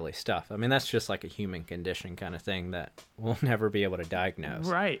the early stuff. I mean, that's just like a human condition kind of thing that we'll never be able to diagnose.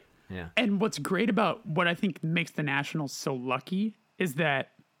 Right. Yeah. And what's great about what I think makes the Nationals so lucky is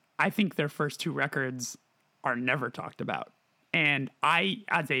that I think their first 2 records are never talked about. And I,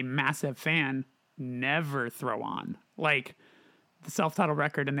 as a massive fan, never throw on like the self-titled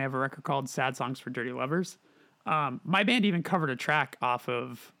record, and they have a record called Sad Songs for Dirty Lovers. My band even covered a track off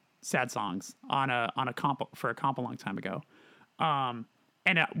of Sad Songs on a comp for a comp a long time ago.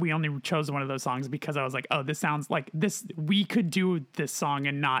 And we only chose one of those songs because I was like, oh, this sounds like this. We could do this song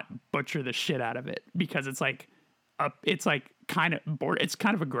and not butcher the shit out of it, because it's like kind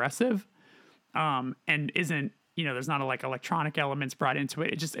of aggressive, and isn't, you know, there's not like electronic elements brought into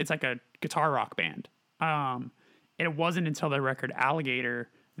it. It's like a guitar rock band. And it wasn't until their record Alligator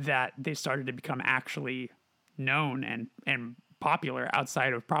that they started to become actually known and popular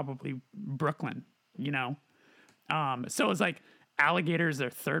outside of probably Brooklyn, you know? So it was like Alligator is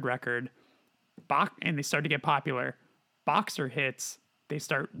their 3rd record, and they start to get popular. Boxer hits, they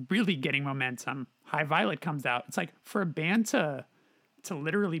start really getting momentum. High Violet comes out. It's like, for a band to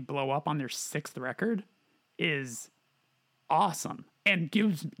literally blow up on their 6th record is awesome and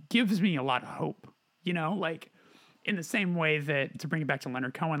gives me a lot of hope. you know, like in the same way that, to bring it back to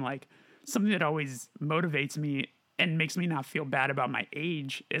Leonard Cohen, like something that always motivates me and makes me not feel bad about my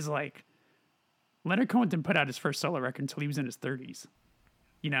age is like Leonard Cohen didn't put out his first solo record until he was in his 30s.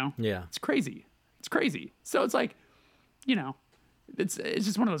 You know? Yeah. It's crazy. It's crazy. So it's like, you know, it's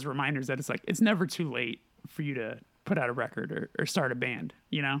just one of those reminders that it's like it's never too late for you to put out a record or start a band,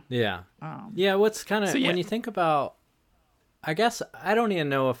 you know? Yeah. Yeah, what's kind of, so, yeah. when you think about, I guess, I don't even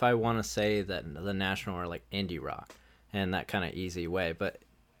know if I want to say that the National are like indie rock in that kind of easy way, but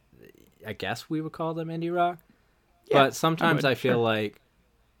I guess we would call them indie rock. Yeah, but sometimes I feel sure.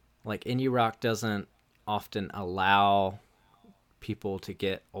 like indie rock doesn't often allow people to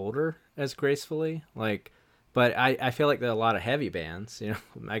get older as gracefully. Like, but I feel like there are a lot of heavy bands, you know,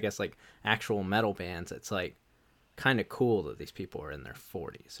 I guess like actual metal bands. It's like kind of cool that these people are in their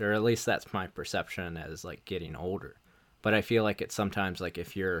 40s, or at least that's my perception as like getting older. But I feel like it's sometimes like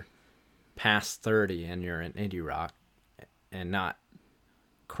if you're past 30 and you're in indie rock and not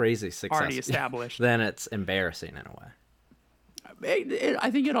crazy Already successful, established. then it's embarrassing in a way.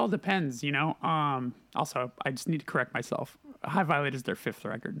 I think it all depends, you know. Also, I just need to correct myself. High Violet is their 5th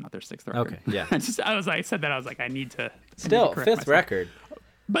record, not their 6th record. Okay, yeah. I said that I was like, I need to Still, correct 5th myself. record.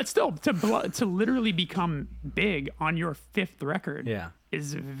 But still, to literally become big on your 5th record, Yeah.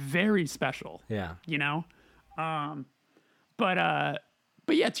 is very special. Yeah. You know, but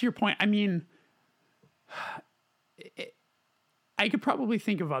yeah, to your point, I mean, I could probably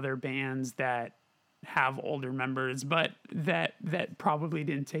think of other bands that have older members, but that probably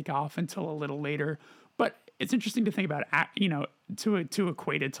didn't take off until a little later. But it's interesting to think about, you know, to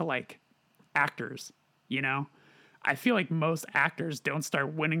equate it to like actors, you know. I feel like most actors don't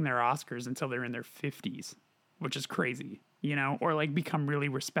start winning their Oscars until they're in their 50s, which is crazy, you know, or like become really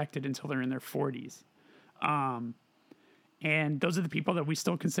respected until they're in their 40s. And those are the people that we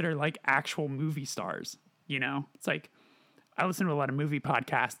still consider like actual movie stars, you know. It's like I listen to a lot of movie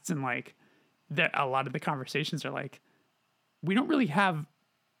podcasts, and like a lot of the conversations are like, we don't really have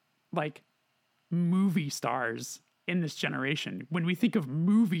like movie stars in this generation. When we think of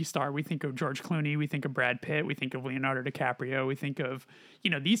movie star, we think of George Clooney, we think of Brad Pitt, we think of Leonardo DiCaprio, we think of, you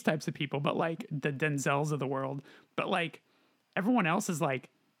know, these types of people, but like the Denzels of the world. But like everyone else is like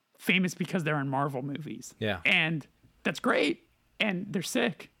famous because they're in Marvel movies. Yeah. And that's great. And they're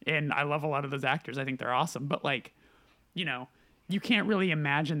sick. And I love a lot of those actors. I think they're awesome. But like, you know, you can't really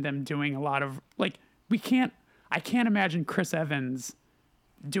imagine them doing a lot of like, I can't imagine Chris Evans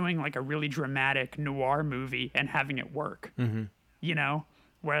doing like a really dramatic noir movie and having it work, you know?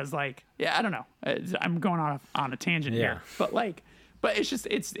 Whereas like, yeah, I don't know. I'm going on a tangent here, but like, but it's just,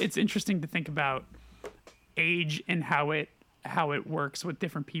 it's interesting to think about age and how it works with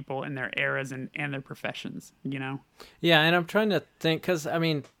different people in their eras and their professions, you know? Yeah. And I'm trying to think, cause I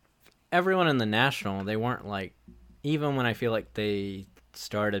mean, everyone in the National, they weren't like, even when I feel like they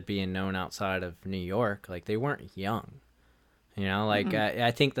started being known outside of New York, like they weren't young. You know, like I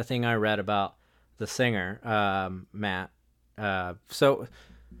think the thing I read about the singer, Matt, so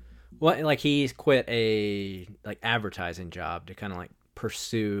what, like he quit a like advertising job to kind of like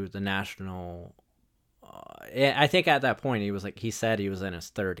pursue the National. I think at that point he said he was in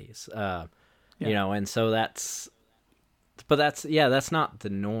his 30s, you know, and so that's not the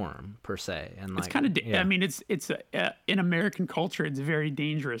norm per se. And like, it's kind of, I mean, it's in American culture, it's very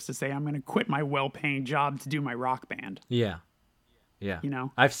dangerous to say, I'm going to quit my well-paying job to do my rock band. Yeah. Yeah. You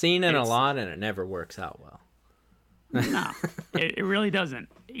know, I've seen it a lot and it never works out well. No, it really doesn't.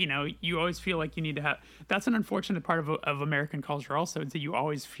 You know, you always feel like you need to have, that's an unfortunate part of American culture also, is that you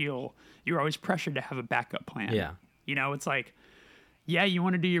always feel, you're always pressured to have a backup plan. Yeah. You know, it's like, yeah, you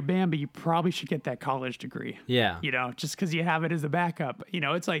want to do your band, but you probably should get that college degree. Yeah. You know, just because you have it as a backup. You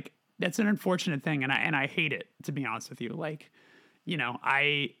know, it's like, that's an unfortunate thing. And I hate it, to be honest with you. Like, you know,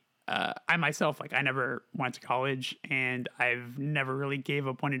 I myself, like, I never went to college, and I've never really gave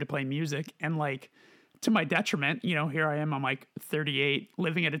up wanting to play music. And like, to my detriment, you know, here I am, I'm like 38,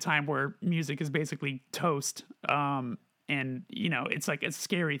 living at a time where music is basically toast. And you know, it's like a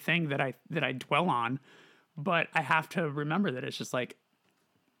scary thing that I dwell on, but I have to remember that it's just like,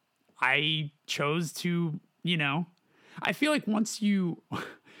 I chose to, you know, I feel like once you've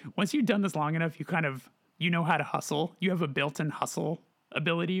done this long enough, you kind of, you know how to hustle. You have a built-in hustle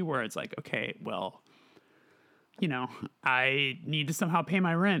ability where it's like, okay, well, you know, I need to somehow pay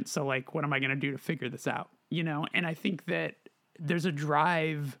my rent. So like, what am I going to do to figure this out? You know? And I think that there's a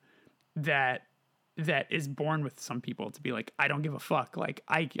drive that is born with some people to be like, I don't give a fuck. Like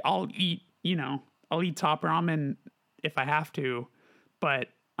I'll eat, you know, I'll eat top ramen if I have to, but,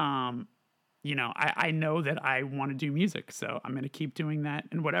 you know, I know that I want to do music, so I'm going to keep doing that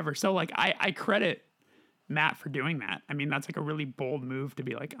and whatever. So like, I credit Matt for doing that. I mean, that's like a really bold move to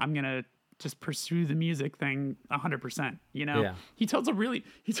be like, I'm going to just pursue the music thing 100%, you know? Yeah. He tells a really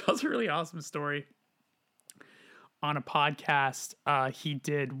awesome story on a podcast he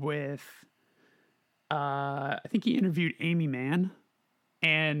did with I think he interviewed Amy Mann,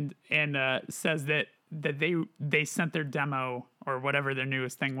 and says that they sent their demo or whatever their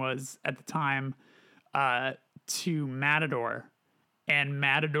newest thing was at the time to Matador, and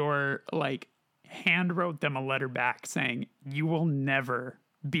Matador like hand wrote them a letter back saying, "You will never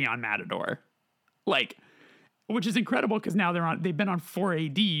be on Matador," like, which is incredible because now they've been on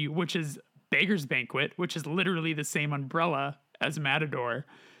 4AD, which is Beggars Banquet, which is literally the same umbrella as Matador.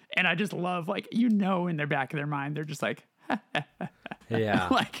 And I just love, like, in their back of their mind, they're just like, Yeah.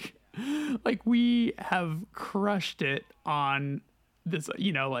 like we have crushed it on this,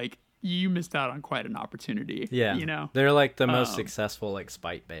 like, you missed out on quite an opportunity. Yeah. They're like the most successful like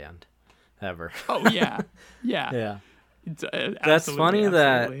spite band ever. Oh yeah. Yeah. Yeah. That's funny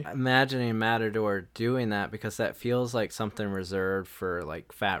that imagining Matador doing that, because that feels like something reserved for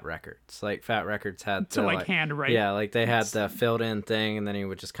like Fat Records. Like Fat Records had to like handwrite. Yeah, like they had the filled in thing, and then he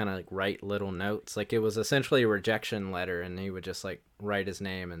would just kind of like write little notes. Like it was essentially a rejection letter, and he would just like write his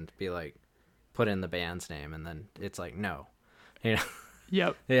name and be like, put in the band's name, and then it's like no, you know.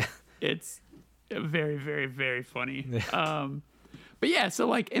 Yep. Yeah. It's very, very, very funny. But yeah, so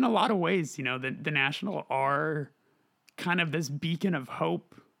like in a lot of ways, the National are kind of this beacon of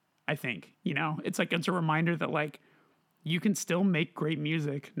hope, I think. It's like it's a reminder that like you can still make great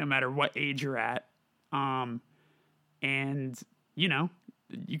music no matter what age you're at. And you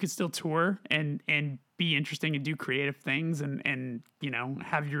can still tour and be interesting and do creative things and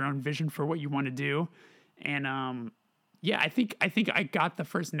have your own vision for what you want to do. And yeah, I think I got the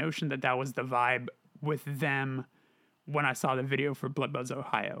first notion that was the vibe with them when I saw the video for Blood Buzz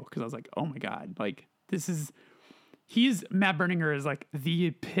Ohio, because I was like, oh my God, like Matt Berninger is like the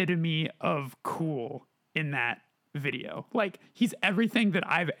epitome of cool in that video. Like he's everything that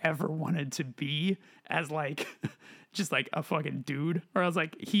I've ever wanted to be as like just like a fucking dude. Or I was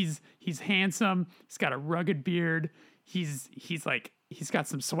like, he's handsome, he's got a rugged beard, he's got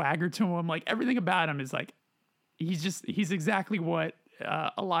some swagger to him. Like everything about him is like he's exactly what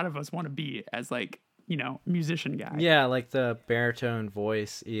a lot of us want to be as like, musician guy. Yeah, like the baritone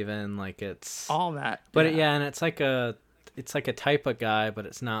voice, even like it's all that. But and it's like a type of guy, but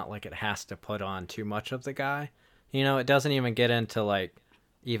it's not like it has to put on too much of the guy. It doesn't even get into like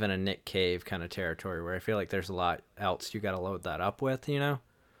even a Nick Cave kind of territory where I feel like there's a lot else you got to load that up with,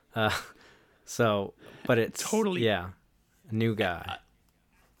 So, but it's totally a new guy.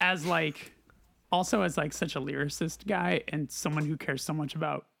 As like such a lyricist guy and someone who cares so much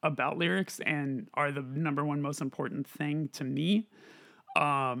about lyrics and are the number one most important thing to me.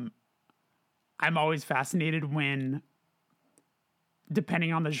 I'm always fascinated when,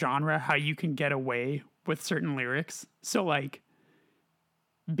 depending on the genre, how you can get away with certain lyrics. So like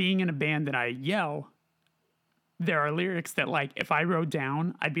being in a band that I yell, there are lyrics that like, if I wrote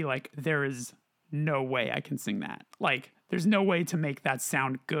down, I'd be like, there is no way I can sing that. Like there's no way to make that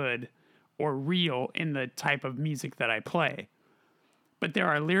sound good or real in the type of music that I play. But there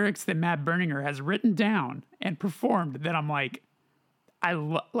are lyrics that Matt Berninger has written down and performed that I'm like,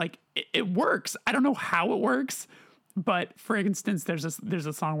 it works. I don't know how it works, but for instance, there's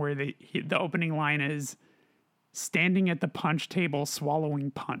a song where the opening line is standing at the punch table, swallowing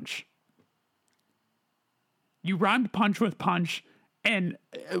punch. You rhymed punch with punch, and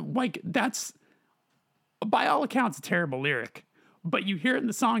like that's by all accounts a terrible lyric. But you hear it in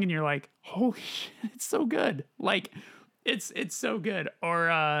the song and you're like, holy shit, it's so good. Like, it's so good.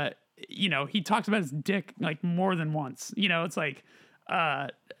 Or, he talks about his dick like more than once. It's like,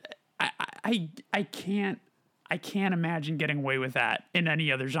 I can't imagine getting away with that in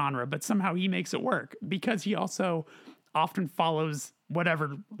any other genre, but somehow he makes it work because he also often follows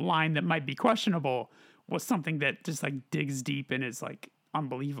whatever line that might be questionable with something that just like digs deep and is like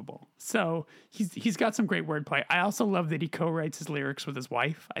unbelievable. So he's got some great wordplay. I also love that he co-writes his lyrics with his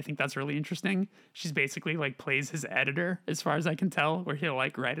wife. I think that's really interesting. She's basically like plays his editor, as far as I can tell, where he'll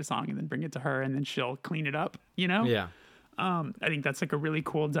like write a song and then bring it to her and then she'll clean it up, Yeah. I think that's like a really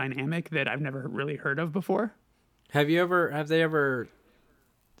cool dynamic that I've never really heard of before. Have they ever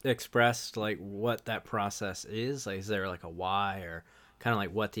expressed like what that process is? Like, is there like a why or kind of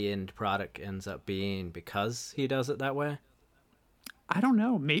like what the end product ends up being because he does it that way? I don't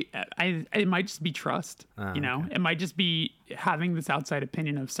know. Maybe it might just be trust. Okay. It might just be having this outside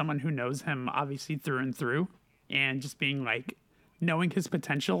opinion of someone who knows him obviously through and through, and just being like knowing his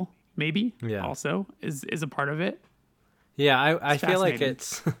potential. Maybe also is a part of it. Yeah, I feel like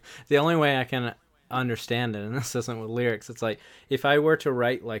it's the only way I can understand it, and this isn't with lyrics. It's like if I were to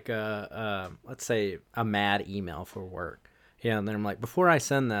write like a let's say a mad email for work, yeah, and then I'm like, before I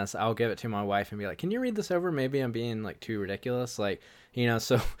send this, I'll give it to my wife and be like, can you read this over? Maybe I'm being like too ridiculous, like, you know.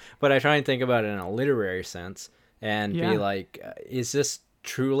 So, but I try and think about it in a literary sense and be like, is this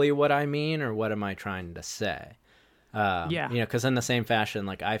truly what I mean, or what am I trying to say? You know, because in the same fashion,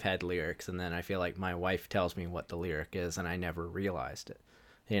 like I've had lyrics, and then I feel like my wife tells me what the lyric is, and I never realized it,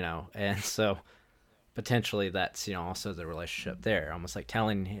 you know, and so potentially that's, you know, also the relationship there, almost like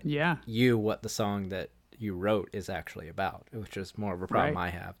telling you what the song that you wrote is actually about, which is more of a problem I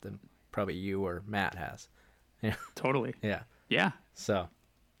have than probably you or Matt has. Yeah, Totally. Yeah. So,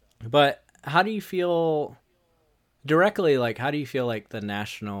 but how do you feel directly? Like, how do you feel like the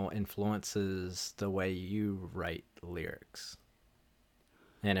national influences the way you write lyrics?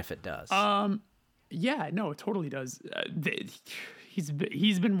 And if it does. Yeah, no, it totally does. He's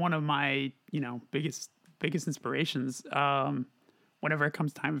been one of my, you know, biggest inspirations. Whenever it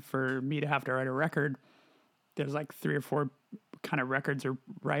comes time for me to have to write a record, there's like 3 or 4 kind of records or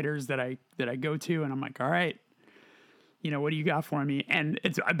writers that I go to, and I'm like, all right, you know, what do you got for me? And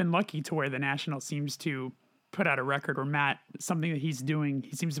I've been lucky to where the National seems to put out a record, or Matt, something that he's doing,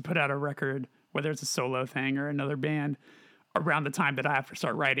 he seems to put out a record, whether it's a solo thing or another band, around the time that I have to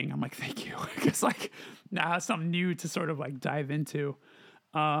start writing. I'm like, thank you. Because like now I have something new to sort of like dive into.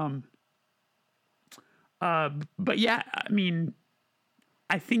 But yeah, I mean,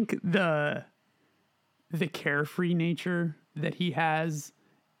 I think the carefree nature that he has,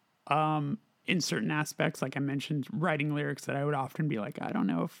 in certain aspects, like I mentioned, writing lyrics that I would often be like, I don't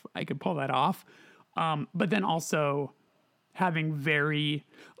know if I could pull that off. But then also having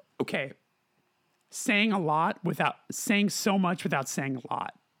saying a lot without saying so much without saying a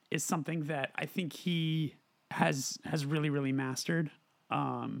lot is something that I think he has really, really mastered.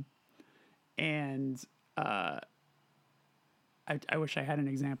 I wish I had an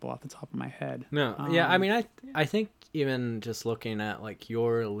example off the top of my head. No, yeah, I mean, I think even just looking at like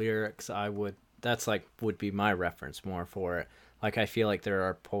your lyrics, that's like would be my reference more for it. Like I feel like there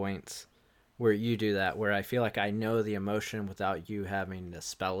are points where you do that, where I feel like I know the emotion without you having to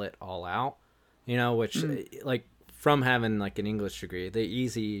spell it all out, you know, which like from having like an English degree, the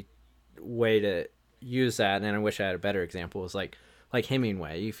easy way to use that, and I wish I had a better example, is like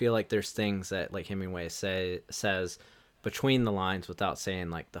Hemingway. You feel like there's things that like Hemingway says between the lines without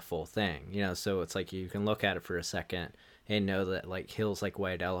saying like the full thing, you know. So it's like you can look at it for a second and know that like Hills Like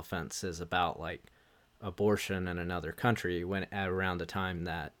White Elephants is about like abortion in another country, when at around the time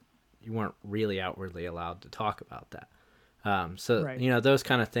that you weren't really outwardly allowed to talk about that. So you know, those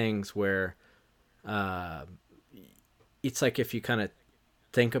kind of things where it's like if you kind of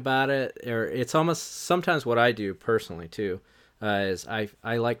think about it, or it's almost sometimes what I do personally too, is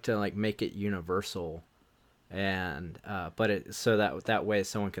I like to like make it universal, and but it so that way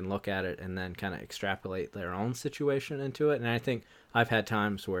someone can look at it and then kind of extrapolate their own situation into it. And I think I've had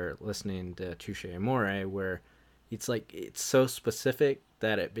times where listening to Touche Amore where it's like it's so specific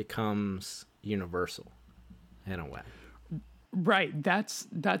that it becomes universal in a way. Right. That's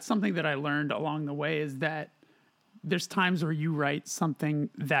something that I learned along the way, is that there's times where you write something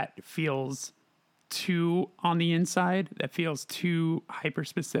that feels too on the inside, that feels too hyper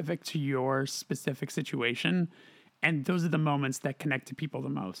specific to your specific situation. And those are the moments that connect to people the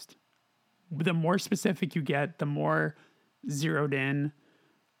most. The more specific you get, the more zeroed in,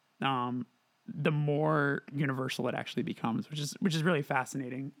 the more universal it actually becomes, which is really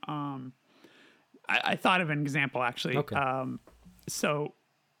fascinating. I thought of an example actually. Okay. So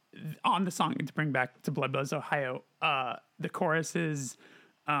on the song, to bring back to Blood Buzz Ohio, the chorus is,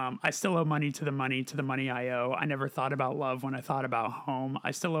 I still owe money to the money I owe. I never thought about love when I thought about home.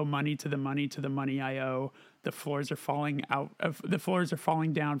 I still owe money to the money I owe. The floors are falling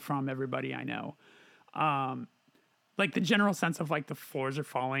down from everybody I know. Like the general sense of like the floors are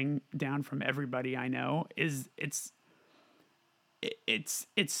falling down from everybody I know is it's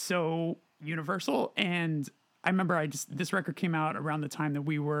so universal. And I remember this record came out around the time that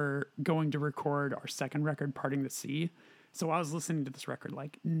we were going to record our second record, Parting the Sea. So I was listening to this record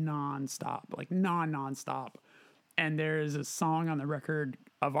like nonstop, like nonstop. And there's a song on our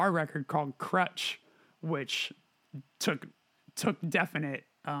record called Crutch, which took definite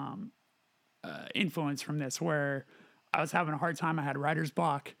influence from this, where I was having a hard time. I had writer's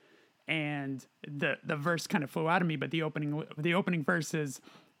block, and the verse kind of flew out of me. But the opening verse is,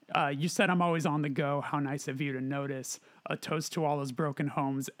 you said I'm always on the go. How nice of you to notice. A toast to all those broken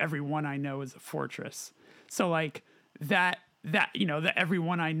homes. Everyone I know is a fortress. So like that, you know, the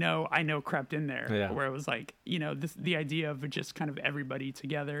everyone I know crept in there, where it was like, you know, the idea of just kind of everybody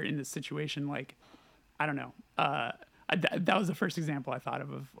together in this situation. Like I don't know. That was the first example I thought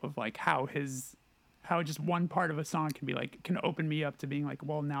of like how just one part of a song can be like, can open me up to being like,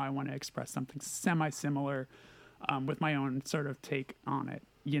 well, now I want to express something semi-similar with my own sort of take on it,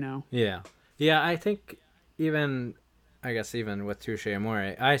 you know? Yeah. Yeah, I think even with Touche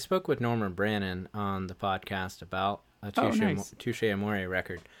Amore, I spoke with Norman Brannon on the podcast about a Touche Amore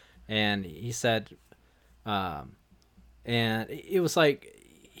record, and he said, and it was like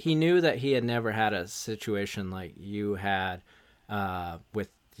he knew that he had never had a situation like you had with,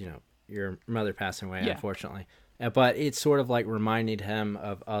 you know, your mother passing away, unfortunately. But it sort of like reminded him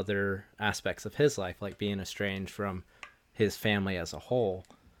of other aspects of his life, like being estranged from his family as a whole.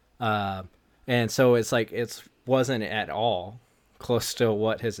 And so it's like it wasn't at all close to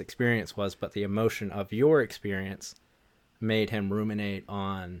what his experience was, but the emotion of your experience made him ruminate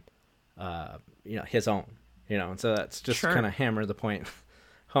on, you know, his own, you know. And so that's just kind of hammer the point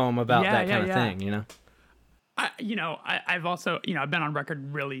home about that kind of thing, you know. I've also, you know, I've been on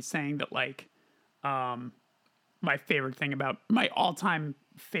record really saying that like, my favorite thing about my all-time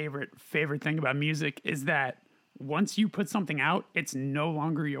favorite thing about music is that once you put something out, it's no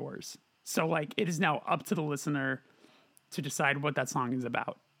longer yours. So like it is now up to the listener to decide what that song is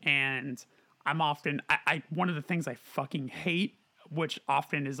about. And I'm often, I one of the things I fucking hate, which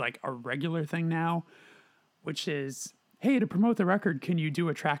often is like a regular thing now, which is, hey, to promote the record, can you do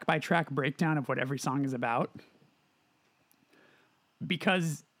a track by track breakdown of what every song is about?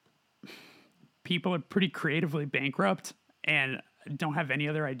 Because people are pretty creatively bankrupt and don't have any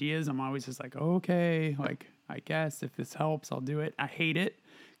other ideas. I'm always just like, okay, like, I guess if this helps, I'll do it. I hate it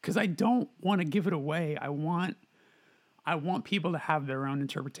because I don't want to give it away. I want people to have their own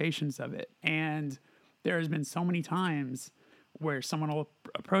interpretations of it. And there has been so many times where someone will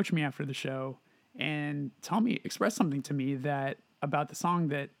approach me after the show and express something to me that about the song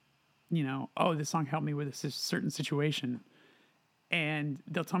that, you know, oh, this song helped me with a certain situation. And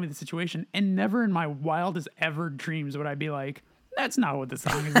they'll tell me the situation, and never in my wildest ever dreams would I be like, that's not what the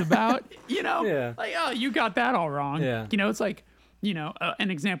song is about. You know, like, oh, you got that all wrong. Yeah. You know, it's like, you know, an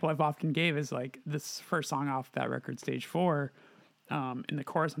example I've often gave is like this first song off that record, Stage 4. In the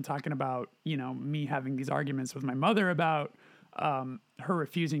chorus, I'm talking about, you know, me having these arguments with my mother about her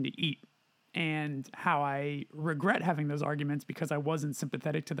refusing to eat, and how I regret having those arguments because I wasn't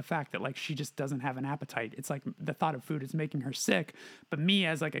sympathetic to the fact that like she just doesn't have an appetite. It's like the thought of food is making her sick. But me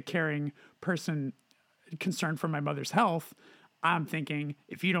as like a caring person concerned for my mother's health, I'm thinking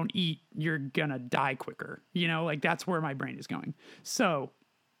if you don't eat, you're gonna die quicker. You know, like that's where my brain is going. So,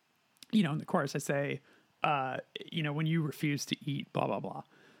 you know, in the chorus I say, you know, when you refuse to eat, blah, blah, blah.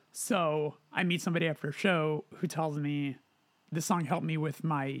 So I meet somebody after a show who tells me, this song helped me with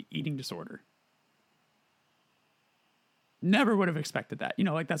my eating disorder. Never would have expected that. You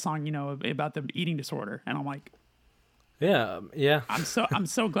know, like that song, you know, about the eating disorder. And I'm like, yeah. I'm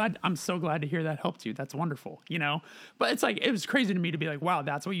so glad to hear that helped you. That's wonderful, you know? But it's like, it was crazy to me to be like, wow,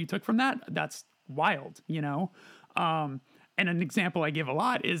 that's what you took from that? That's wild, you know? And an example I give a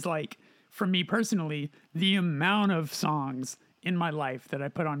lot is like, for me personally, the amount of songs in my life that I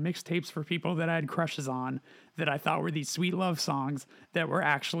put on mixtapes for people that I had crushes on that I thought were these sweet love songs that were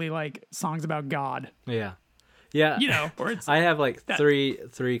actually like songs about God. Yeah. You know, or it's I have like three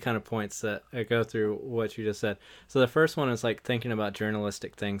kind of points that I go through what you just said. So the first one is like thinking about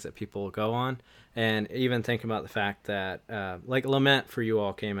journalistic things that people go on, and even thinking about the fact that like Lament for You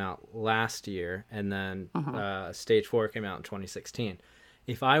All came out last year, and then Stage 4 came out in 2016.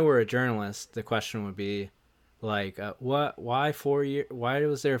 If I were a journalist, the question would be like, why 4 year? Why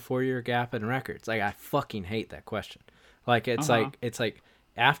was there a 4-year gap in records? Like, I fucking hate that question. Like, it's like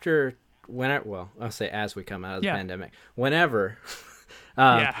after I'll say as we come out of the pandemic, whenever,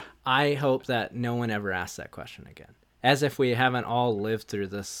 I hope that no one ever asks that question again. As if we haven't all lived through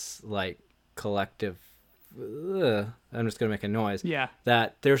this like collective, I'm just going to make a noise. Yeah.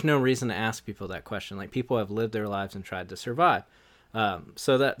 That there's no reason to ask people that question. Like, people have lived their lives and tried to survive.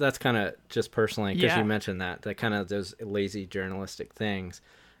 So that's kind of just personally, because you mentioned that kind of those lazy journalistic things.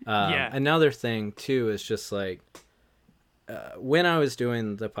 Another thing too is just like, when I was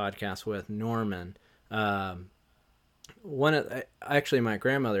doing the podcast with Norman, actually my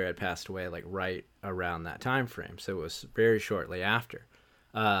grandmother had passed away like right around that time frame. So it was very shortly after.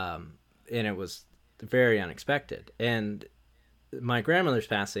 And it was very unexpected. And my grandmother's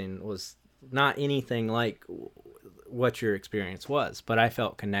passing was not anything like what your experience was, but I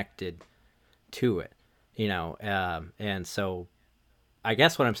felt connected to it, you know? And so I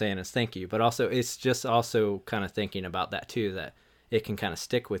guess what I'm saying is thank you, but also it's just also kind of thinking about that too, that it can kind of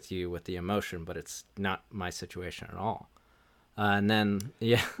stick with you with the emotion, but it's not my situation at all. And then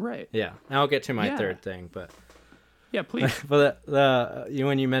Right. yeah. And I'll get to my Yeah. third thing, but Yeah, please. but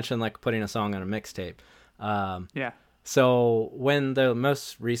when you mentioned like putting a song on a mixtape, Yeah. so when the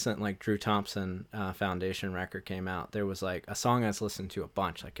most recent like Drew Thompson Foundation record came out, there was like a song I was listening to a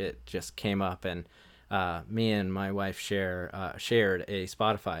bunch. Like it just came up, and me and my wife shared a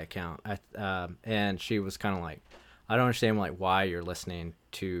Spotify account, and she was kind of like, I don't understand like why you're listening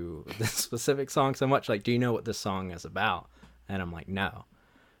to this specific song so much. Like, do you know what this song is about? And I'm like, no.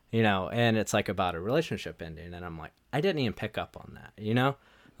 And it's like about a relationship ending, and I'm like, I didn't even pick up on that.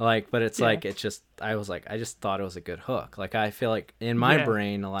 Like, but it's like, it just, I was like, I just thought it was a good hook. Like, I feel like in my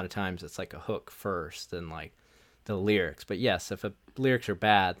brain, a lot of times it's like a hook first and like the lyrics. But yes, if the lyrics are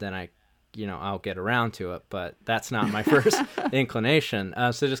bad, then I'll get around to it. But that's not my first inclination.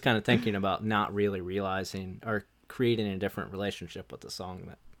 So just kind of thinking about not really realizing or creating a different relationship with the song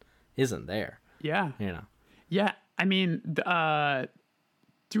that isn't there. Yeah. You know? Yeah. I mean, do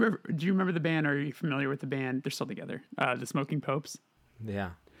you remember the band? Are you familiar with the band? They're still together. The Smoking Popes.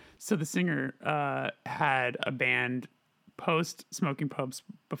 Yeah. So the singer had a band post Smoking Popes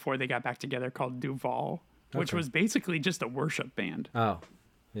before they got back together called Duval, which was basically just a worship band. Oh,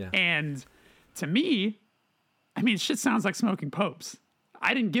 yeah. And to me, I mean, shit sounds like Smoking Popes.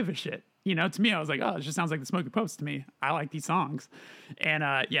 I didn't give a shit. To me, I was like, oh, it just sounds like the Smoking Popes to me. I like these songs. And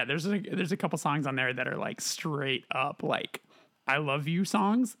yeah, there's a couple songs on there that are like straight up like I love you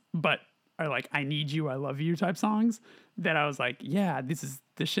songs, but are like I need you, I love you type songs that I was like, yeah, this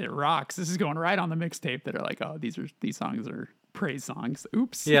shit rocks. This is going right on the mixtape. That are like, oh, these songs are praise songs.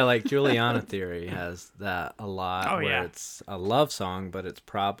 Oops. Yeah, like Juliana Theory has that a lot, where it's a love song, but it's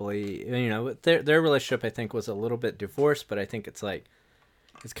probably their relationship I think was a little bit divorced, but I think it's like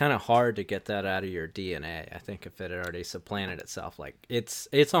it's kind of hard to get that out of your DNA. I think if it had already supplanted itself, like it's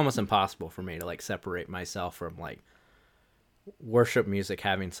almost impossible for me to like separate myself from like worship music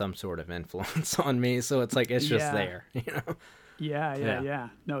having some sort of influence on me. So it's like it's just there, Yeah.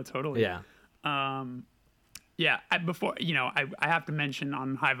 No, totally. Yeah. I have to mention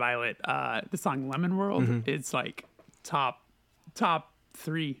on High Violet, the song Lemon World. Mm-hmm. It's like top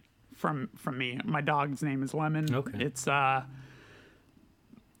 3 from me. My dog's name is Lemon. Okay. It's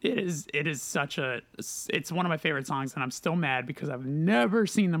it is such it's one of my favorite songs, and I'm still mad because I've never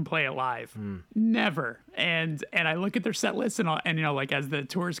seen them play it live. Never. And I look at their set list and like as the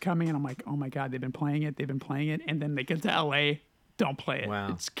tour's coming, and I'm like, oh my God, they've been playing it. And then they get to LA, don't play it.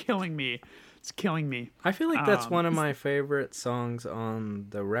 Wow. It's killing me. I feel like that's one of my favorite songs on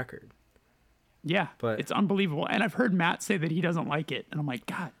the record. Yeah, but it's unbelievable. And I've heard Matt say that he doesn't like it, and I'm like,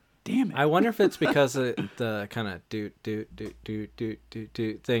 God damn it. I wonder if it's because of the kind of do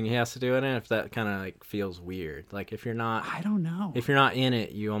thing he has to do in it, if that kind of like feels weird. Like if you're not, I don't know. If you're not in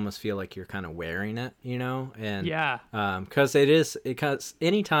it, you almost feel like you're kind of wearing it, And yeah, because because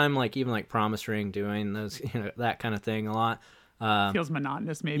anytime like even like Promise Ring doing those, that kind of thing a lot. Feels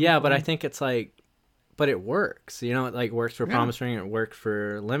monotonous, maybe. Yeah, but I think it's like, but it works. It like works for Promise Ring. It worked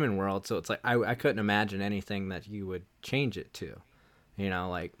for Lemon World. So it's like I couldn't imagine anything that you would change it to.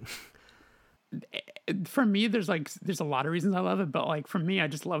 Like for me, there's a lot of reasons I love it, but like for me, I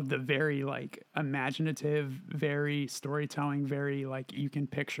just love the very like imaginative, very storytelling, very like you can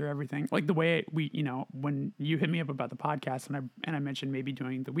picture everything. Like the way when you hit me up about the podcast and I mentioned maybe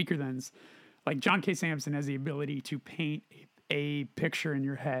doing the Weaker Thans, like John K. Samson has the ability to paint a picture in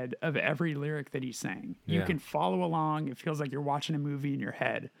your head of every lyric that he's saying. You can follow along. It feels like you're watching a movie in your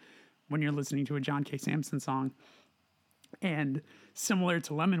head when you're listening to a John K. Samson song. And similar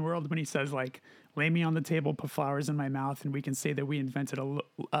to Lemon World, when he says like, lay me on the table, put flowers in my mouth, and we can say that we invented a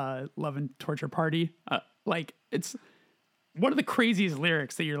love and torture party. Like it's one of the craziest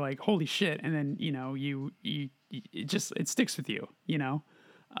lyrics that you're like, holy shit. And then, it sticks with you,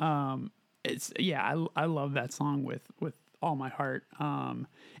 I love that song with all my heart.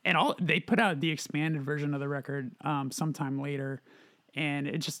 They put out the expanded version of the record sometime later, and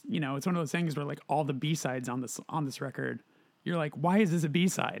it just it's one of those things where like all the B-sides on this record, you're like, why is this a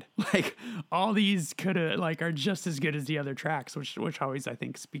B-side? Like all these could have like are just as good as the other tracks, which always I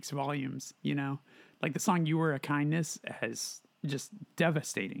think speaks volumes. Like the song "You Were a Kindness" has just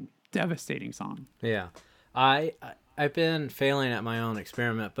devastating song. Yeah, I've been failing at my own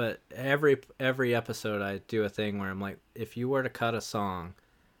experiment, but every episode I do a thing where I'm like, if you were to cut a song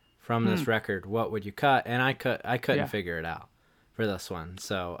from this record, what would you cut? And I couldn't figure it out for this one.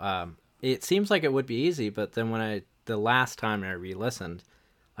 So it seems like it would be easy, but then the last time I re-listened,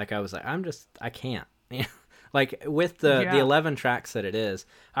 like I was like, I can't. Like with the 11 tracks that it is,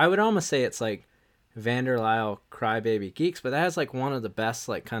 I would almost say it's like Vanderlyle Crybaby Geeks, but that has like one of the best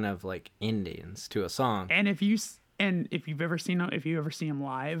like kind of like endings to a song. And if And if you ever see them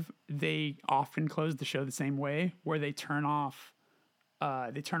live, they often close the show the same way, where they turn off the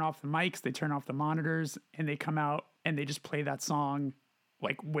mics, they turn off the monitors, and they come out and they just play that song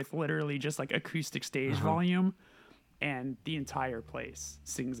like with literally just like acoustic stage volume, and the entire place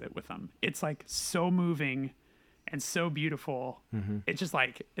sings it with them. It's like so moving and so beautiful. It's just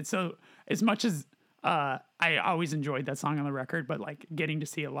like, it's so, as much as I always enjoyed that song on the record, but like getting to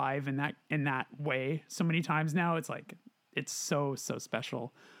see it live in that way so many times now, it's like, it's so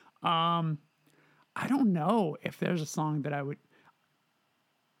special. I don't know if there's a song that I would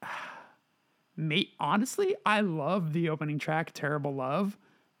honestly, I love the opening track, Terrible Love,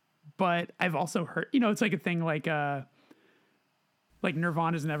 but I've also heard, it's like a thing like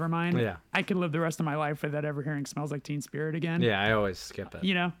Nirvana's Nevermind. Yeah. I could live the rest of my life without ever hearing Smells Like Teen Spirit again. Yeah, I always skip it.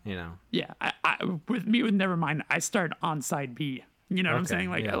 Yeah. With Nevermind, I start on side B. You know what I'm saying?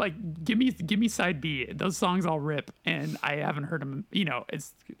 Like, yeah. give me side B. Those songs all rip, and I haven't heard them.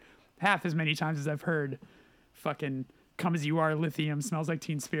 It's half as many times as I've heard fucking Come As You Are, Lithium, Smells Like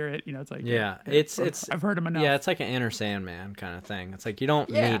Teen Spirit. It's like, it's I've heard them enough. Yeah, it's like an Enter Sandman kind of thing. It's like you don't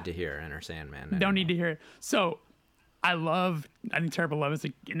need to hear Enter Sandman anymore. Don't need to hear it. So I think Terrible Love is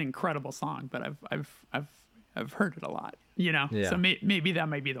an incredible song, but I've heard it a lot, Yeah. So maybe that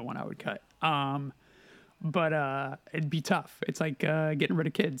might be the one I would cut. But it'd be tough. It's like getting rid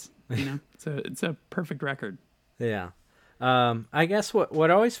of kids, it's a perfect record. Yeah. I guess what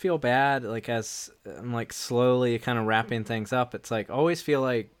I always feel bad, like as I'm like slowly kind of wrapping things up, it's like always feel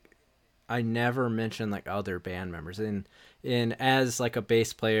like I never mention like other band members in as like a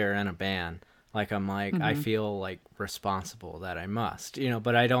bass player in a band. Like I'm like, I feel like responsible that I must,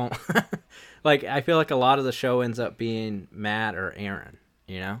 but I don't like, I feel like a lot of the show ends up being Matt or Aaron,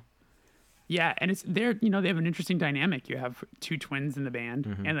 Yeah. And they have an interesting dynamic. You have two twins in the band,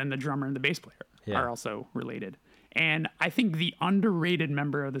 and then the drummer and the bass player are also related. And I think the underrated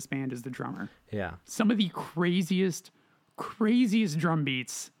member of this band is the drummer. Yeah. Some of the craziest drum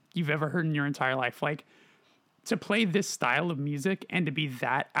beats you've ever heard in your entire life. Like, to play this style of music and to be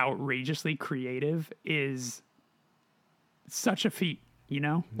that outrageously creative is such a feat,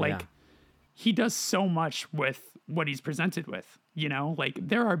 Like, he does so much with what he's presented with, Like,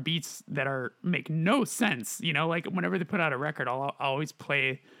 there are beats that make no sense, Like, whenever they put out a record, I'll always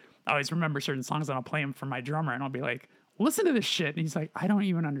remember certain songs and I'll play them for my drummer and I'll be like, listen to this shit. And he's like, I don't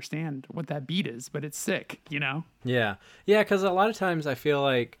even understand what that beat is, but it's sick, Yeah. Yeah, because a lot of times I feel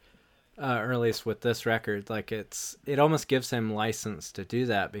like, or at least with this record, like it almost gives him license to do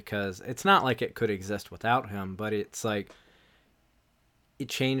that, because it's not like it could exist without him, but it's like it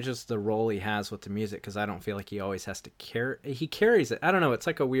changes the role he has with the music, because I don't feel like he always has to he carries it. I don't know, it's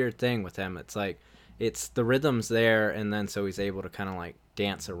like a weird thing with him. It's like it's the rhythm's there, and then so he's able to kind of like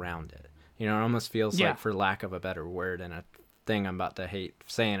dance around it. It almost feels like, for lack of a better word, and a thing I'm about to hate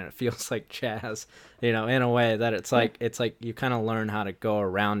saying it feels like jazz, in a way that it's like you kind of learn how to go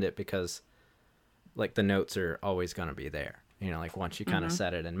around it, because like the notes are always going to be there, like once you kind of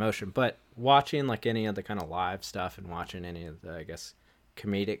set it in motion. But watching like any of the kind of live stuff and watching any of the, I guess,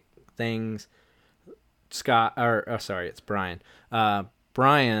 comedic things, it's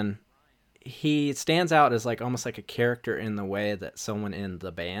Brian, he stands out as like almost like a character in the way that someone in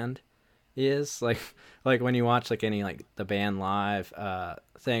the band is like when you watch like any like the band live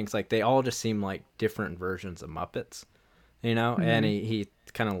things, like they all just seem like different versions of Muppets, and he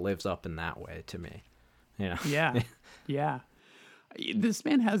kind of lives up in that way to me, Yeah. This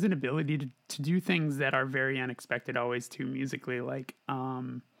band has an ability to do things that are very unexpected always too musically. Like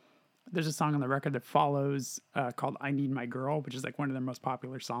there's a song on the record that follows called I Need My Girl, which is like one of their most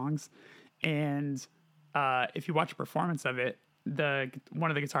popular songs. And if you watch a performance of it, one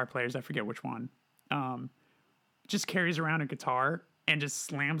of the guitar players, I forget which one, just carries around a guitar and just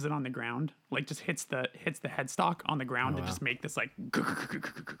slams it on the ground, like just hits the headstock on the ground to just make this like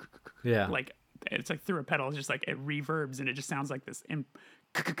like it's like through a pedal, it's just like it reverbs and it just sounds like this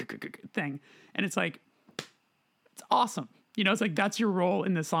thing, and it's like it's awesome. It's like that's your role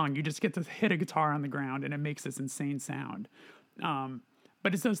in the song. You just get to hit a guitar on the ground and it makes this insane sound.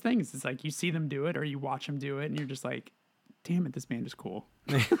 But it's those things. It's like you see them do it or you watch them do it and you're just like, damn it, this band is cool.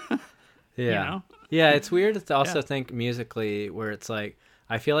 Yeah. Yeah, it's weird to also think musically where it's like,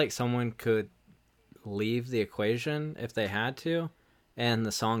 I feel like someone could leave the equation if they had to, and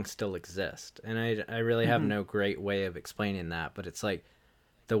the songs still exist. And I really have no great way of explaining that, but it's like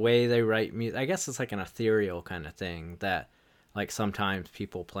the way they write music, I guess it's like an ethereal kind of thing that like sometimes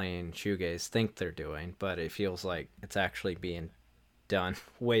people playing shoegaze think they're doing, but it feels like it's actually being done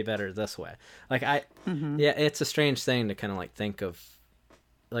way better this way. Like yeah, it's a strange thing to kind of like think of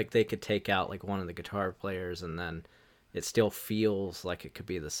like they could take out like one of the guitar players and then it still feels like it could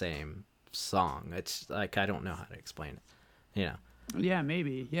be the same song. It's like I don't know how to explain it. You know. Yeah,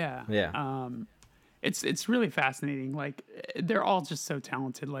 maybe. Yeah. Yeah. It's really fascinating. Like they're all just so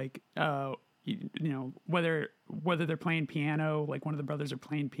talented. Like you know, whether they're playing piano, like one of the brothers are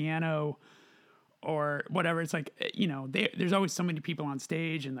playing piano or whatever, it's like, you know, there's always so many people on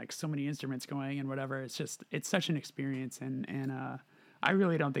stage and like so many instruments going and whatever. It's just, it's such an experience. And I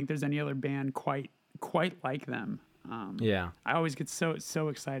really don't think there's any other band quite like them. Yeah. I always get so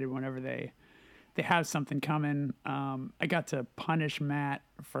excited whenever they have something coming. I got to punish Matt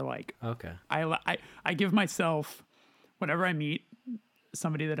for like, Okay. I give myself, whenever I meet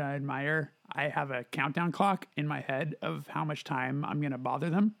somebody that I admire, I have a countdown clock in my head of how much time I'm going to bother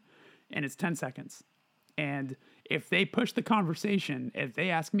them. And it's 10 seconds. And if they push the conversation, if they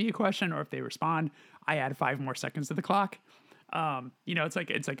ask me a question or if they respond, I add 5 more seconds to the clock. You know, it's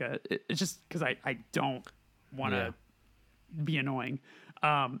just because I don't want to be annoying.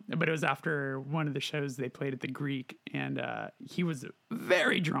 But it was after one of the shows they played at the Greek, and he was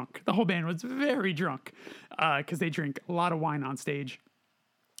very drunk. The whole band was very drunk because they drink a lot of wine on stage.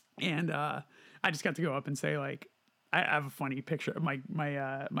 And I just got to go up and say, like, I have a funny picture.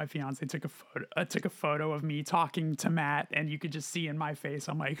 My fiance took a photo of me talking to Matt, and you could just see in my face,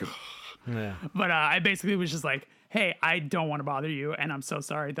 I'm like, Yeah. But I basically was just like, hey, I don't want to bother you, and I'm so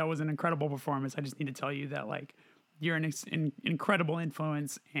sorry. That was an incredible performance. I just need to tell you that, like, you're an incredible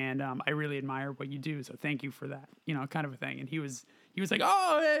influence, and I really admire what you do. So thank you for that, you know, kind of a thing. And he was like,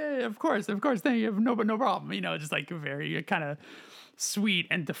 oh, yeah, of course, thank you, no problem, you know, just like very kind of sweet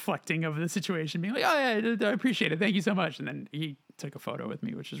and deflecting of the situation, being like, oh yeah, I appreciate it, thank you so much. And then he took a photo with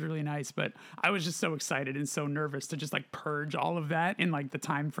me, which was really nice. But I was just so excited and so nervous to just like purge all of that in like the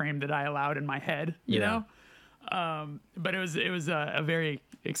time frame that I allowed in my head, you know. But it was a very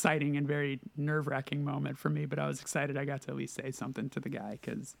exciting and very nerve-wracking moment for me, but I was excited I got to at least say something to the guy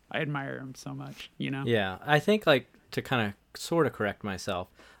because I admire him so much, you know. Yeah, I think like to kind of sort of correct myself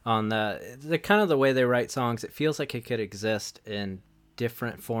on the kind of the way they write songs, it feels like it could exist in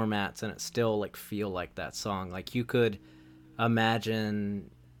different formats and it still like feel like that song. Like you could imagine,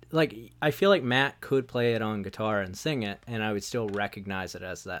 like I feel like Matt could play it on guitar and sing it and I would still recognize it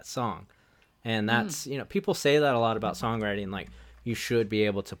as that song. And that's, you know, people say that a lot about songwriting, like you should be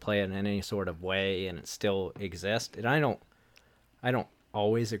able to play it in any sort of way and it still exists. And I don't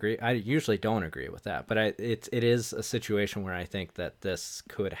always agree. I usually don't agree with that, but it is a situation where I think that this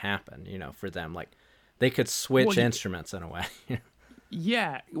could happen, you know, for them. Like they could switch instruments in a way.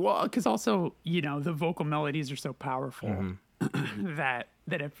 Yeah. Well, because also, you know, the vocal melodies are so powerful that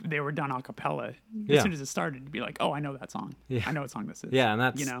if they were done a cappella, as soon as it started, you'd be like, oh, I know that song. Yeah. I know what song this is. Yeah. And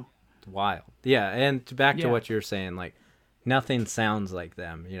that's, you know, wild. Yeah. And back to what you're saying, like nothing sounds like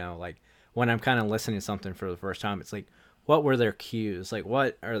them, you know, like when I'm kind of listening to something for the first time, it's like, what were their cues? Like,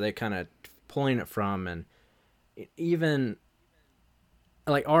 what are they kind of pulling it from? And even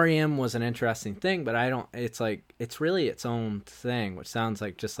like REM was an interesting thing, but it's like, it's really its own thing, which sounds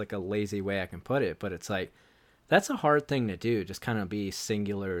like just like a lazy way I can put it. But it's like, that's a hard thing to do. Just kind of be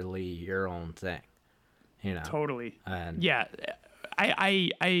singularly your own thing, you know? Totally. And yeah. I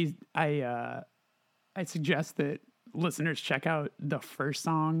suggest that listeners check out the first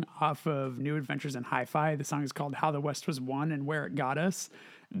song off of New Adventures in Hi-Fi. The song is called How the West Was Won and Where It Got Us.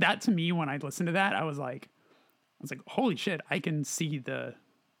 That to me, when I listened to that, I was like, holy shit, I can see the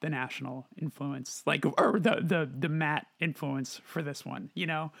national influence, like, or the Matt influence for this one. You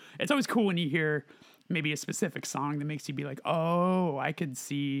know, it's always cool when you hear maybe a specific song that makes you be like, oh, I could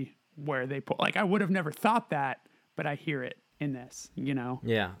see where they put, like, I would have never thought that, but I hear it in this, you know?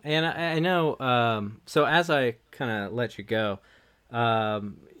 Yeah. And I know, so as I kind of let you go,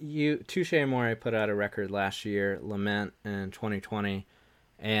 Touche Amore put out a record last year, Lament, in 2020.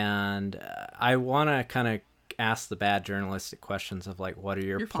 And I want to kind of ask the bad journalistic questions of like, what are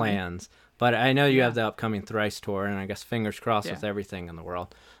your plans? Fine. But I know you have the upcoming Thrice tour, and I guess fingers crossed with everything in the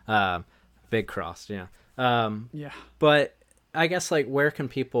world. Big crossed, yeah. Yeah. But I guess like, where can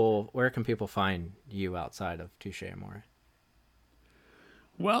people find you outside of Touche Amore?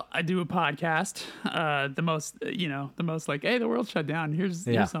 Well, I do a podcast. The most like, hey, the world shut down. Here's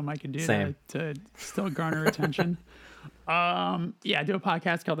something I can do to still garner attention. I do a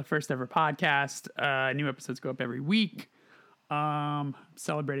podcast called The First Ever Podcast. New episodes go up every week.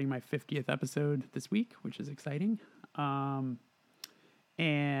 Celebrating my 50th episode this week, which is exciting.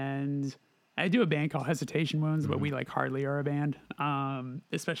 And I do a band called Hesitation Wounds, but we like hardly are a band.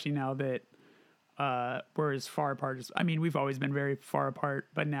 Especially now that we're as far apart as, I mean, we've always been very far apart,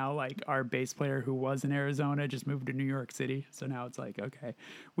 but now like our bass player who was in Arizona just moved to New York City. So now it's like, okay,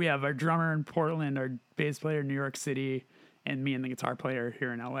 we have our drummer in Portland, our bass player in New York City, and me and the guitar player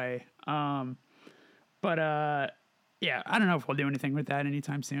here in LA. Yeah, I don't know if we'll do anything with that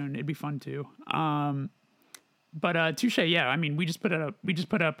anytime soon. It'd be fun too. But Touche, yeah, I mean, we just put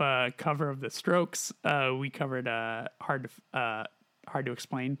up a cover of The Strokes. We covered Hard to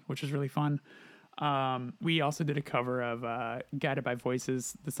Explain, which was really fun. We also did a cover of Guided by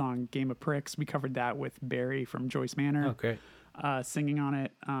Voices, the song Game of Pricks. We covered that with Barry from Joyce Manor. Okay. Singing on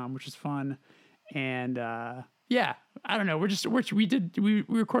it, which is fun. And yeah, I don't know. We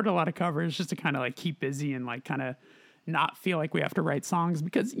recorded a lot of covers just to kind of like keep busy and like kind of not feel like we have to write songs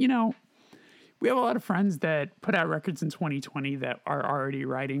because, you know, we have a lot of friends that put out records in 2020 that are already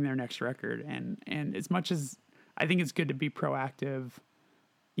writing their next record. And as much as I think it's good to be proactive,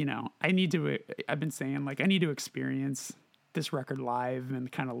 you know, I've been saying like, I need to experience this record live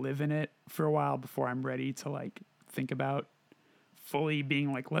and kind of live in it for a while before I'm ready to like think about fully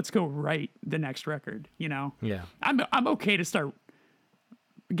being like, let's go write the next record, you know? Yeah. I'm okay to start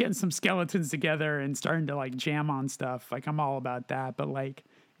getting some skeletons together and starting to like jam on stuff. Like I'm all about that. But like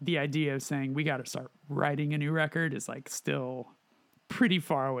the idea of saying we got to start writing a new record is like still pretty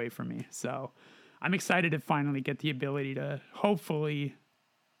far away from me. So I'm excited to finally get the ability to hopefully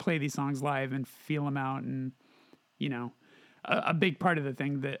play these songs live and feel them out. And, you know, a big part of the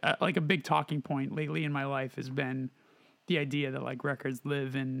thing that like a big talking point lately in my life has been the idea that like records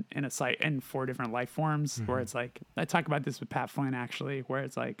live in a site in 4 different life forms, where it's like, I talk about this with Pat Flynn actually, where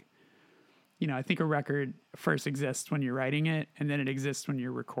it's like, you know, I think a record first exists when you're writing it, and then it exists when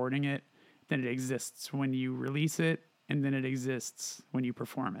you're recording it, then it exists when you release it, and then it exists when you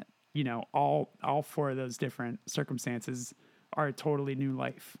perform it. You know, all 4 of those different circumstances are a totally new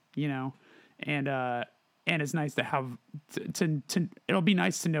life, you know? And it's nice to have to it'll be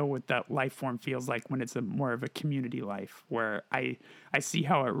nice to know what that life form feels like when it's more of a community life where I see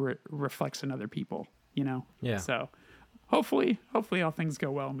how it reflects in other people, you know? Yeah. So hopefully all things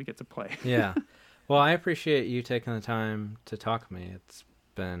go well and we get to play. Yeah. Well, I appreciate you taking the time to talk to me. It's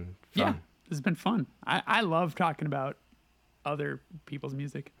been fun. Yeah, it's been fun. I love talking about other people's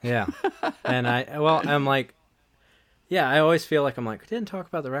music. Yeah. And I'm like, yeah, I always feel like I'm like, we didn't talk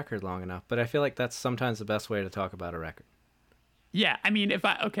about the record long enough, but I feel like that's sometimes the best way to talk about a record. Yeah, I mean,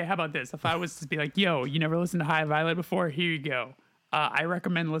 how about this? If I was to be like, yo, you never listened to High Violet before? Here you go. I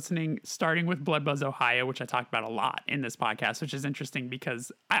recommend starting with Blood Buzz Ohio, which I talked about a lot in this podcast, which is interesting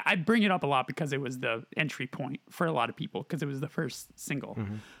because I bring it up a lot because it was the entry point for a lot of people because it was the first single.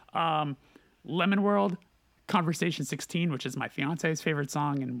 Mm-hmm. Lemon World, Conversation 16, which is my fiance's favorite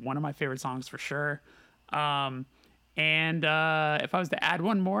song and one of my favorite songs for sure. And if I was to add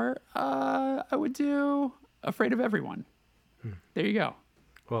one more, I would do Afraid of Everyone. There you go.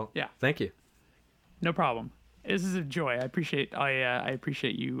 Well, yeah. Thank you. No problem. This is a joy. I appreciate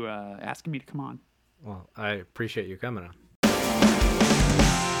you asking me to come on. Well, I appreciate you coming on.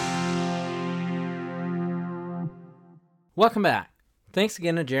 Welcome back. Thanks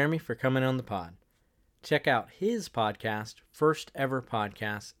again to Jeremy for coming on the pod. Check out his podcast, First Ever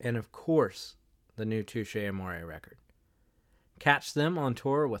Podcast, and of course, the new Touche Amore record. Catch them on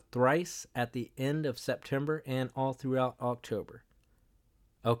tour with Thrice at the end of September and all throughout October.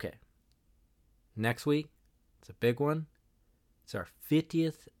 Okay. Next week, it's a big one. It's our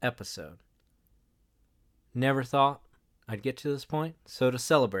 50th episode. Never thought I'd get to this point, so to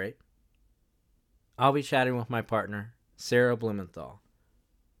celebrate, I'll be chatting with my partner, Sarah Blumenthal.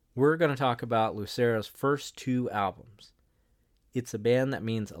 We're going to talk about Lucero's first 2 albums. It's a band that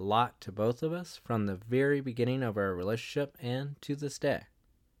means a lot to both of us from the very beginning of our relationship and to this day.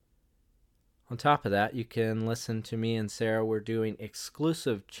 On top of that, you can listen to me and Sarah. We're doing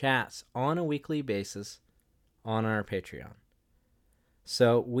exclusive chats on a weekly basis on our Patreon.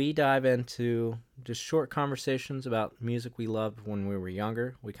 So we dive into just short conversations about music we loved when we were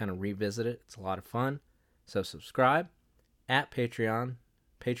younger. We kind of revisit it. It's a lot of fun. So subscribe at Patreon,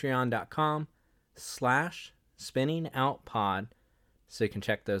 patreon.com/spinningoutpod. So you can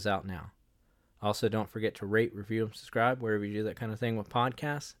check those out now. Also, don't forget to rate, review, and subscribe wherever you do that kind of thing with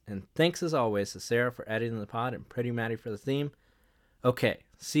podcasts. And thanks as always to Sarah for editing the pod and Pretty Maddie for the theme. Okay,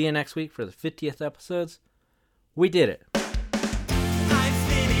 see you next week for the 50th episodes. We did it.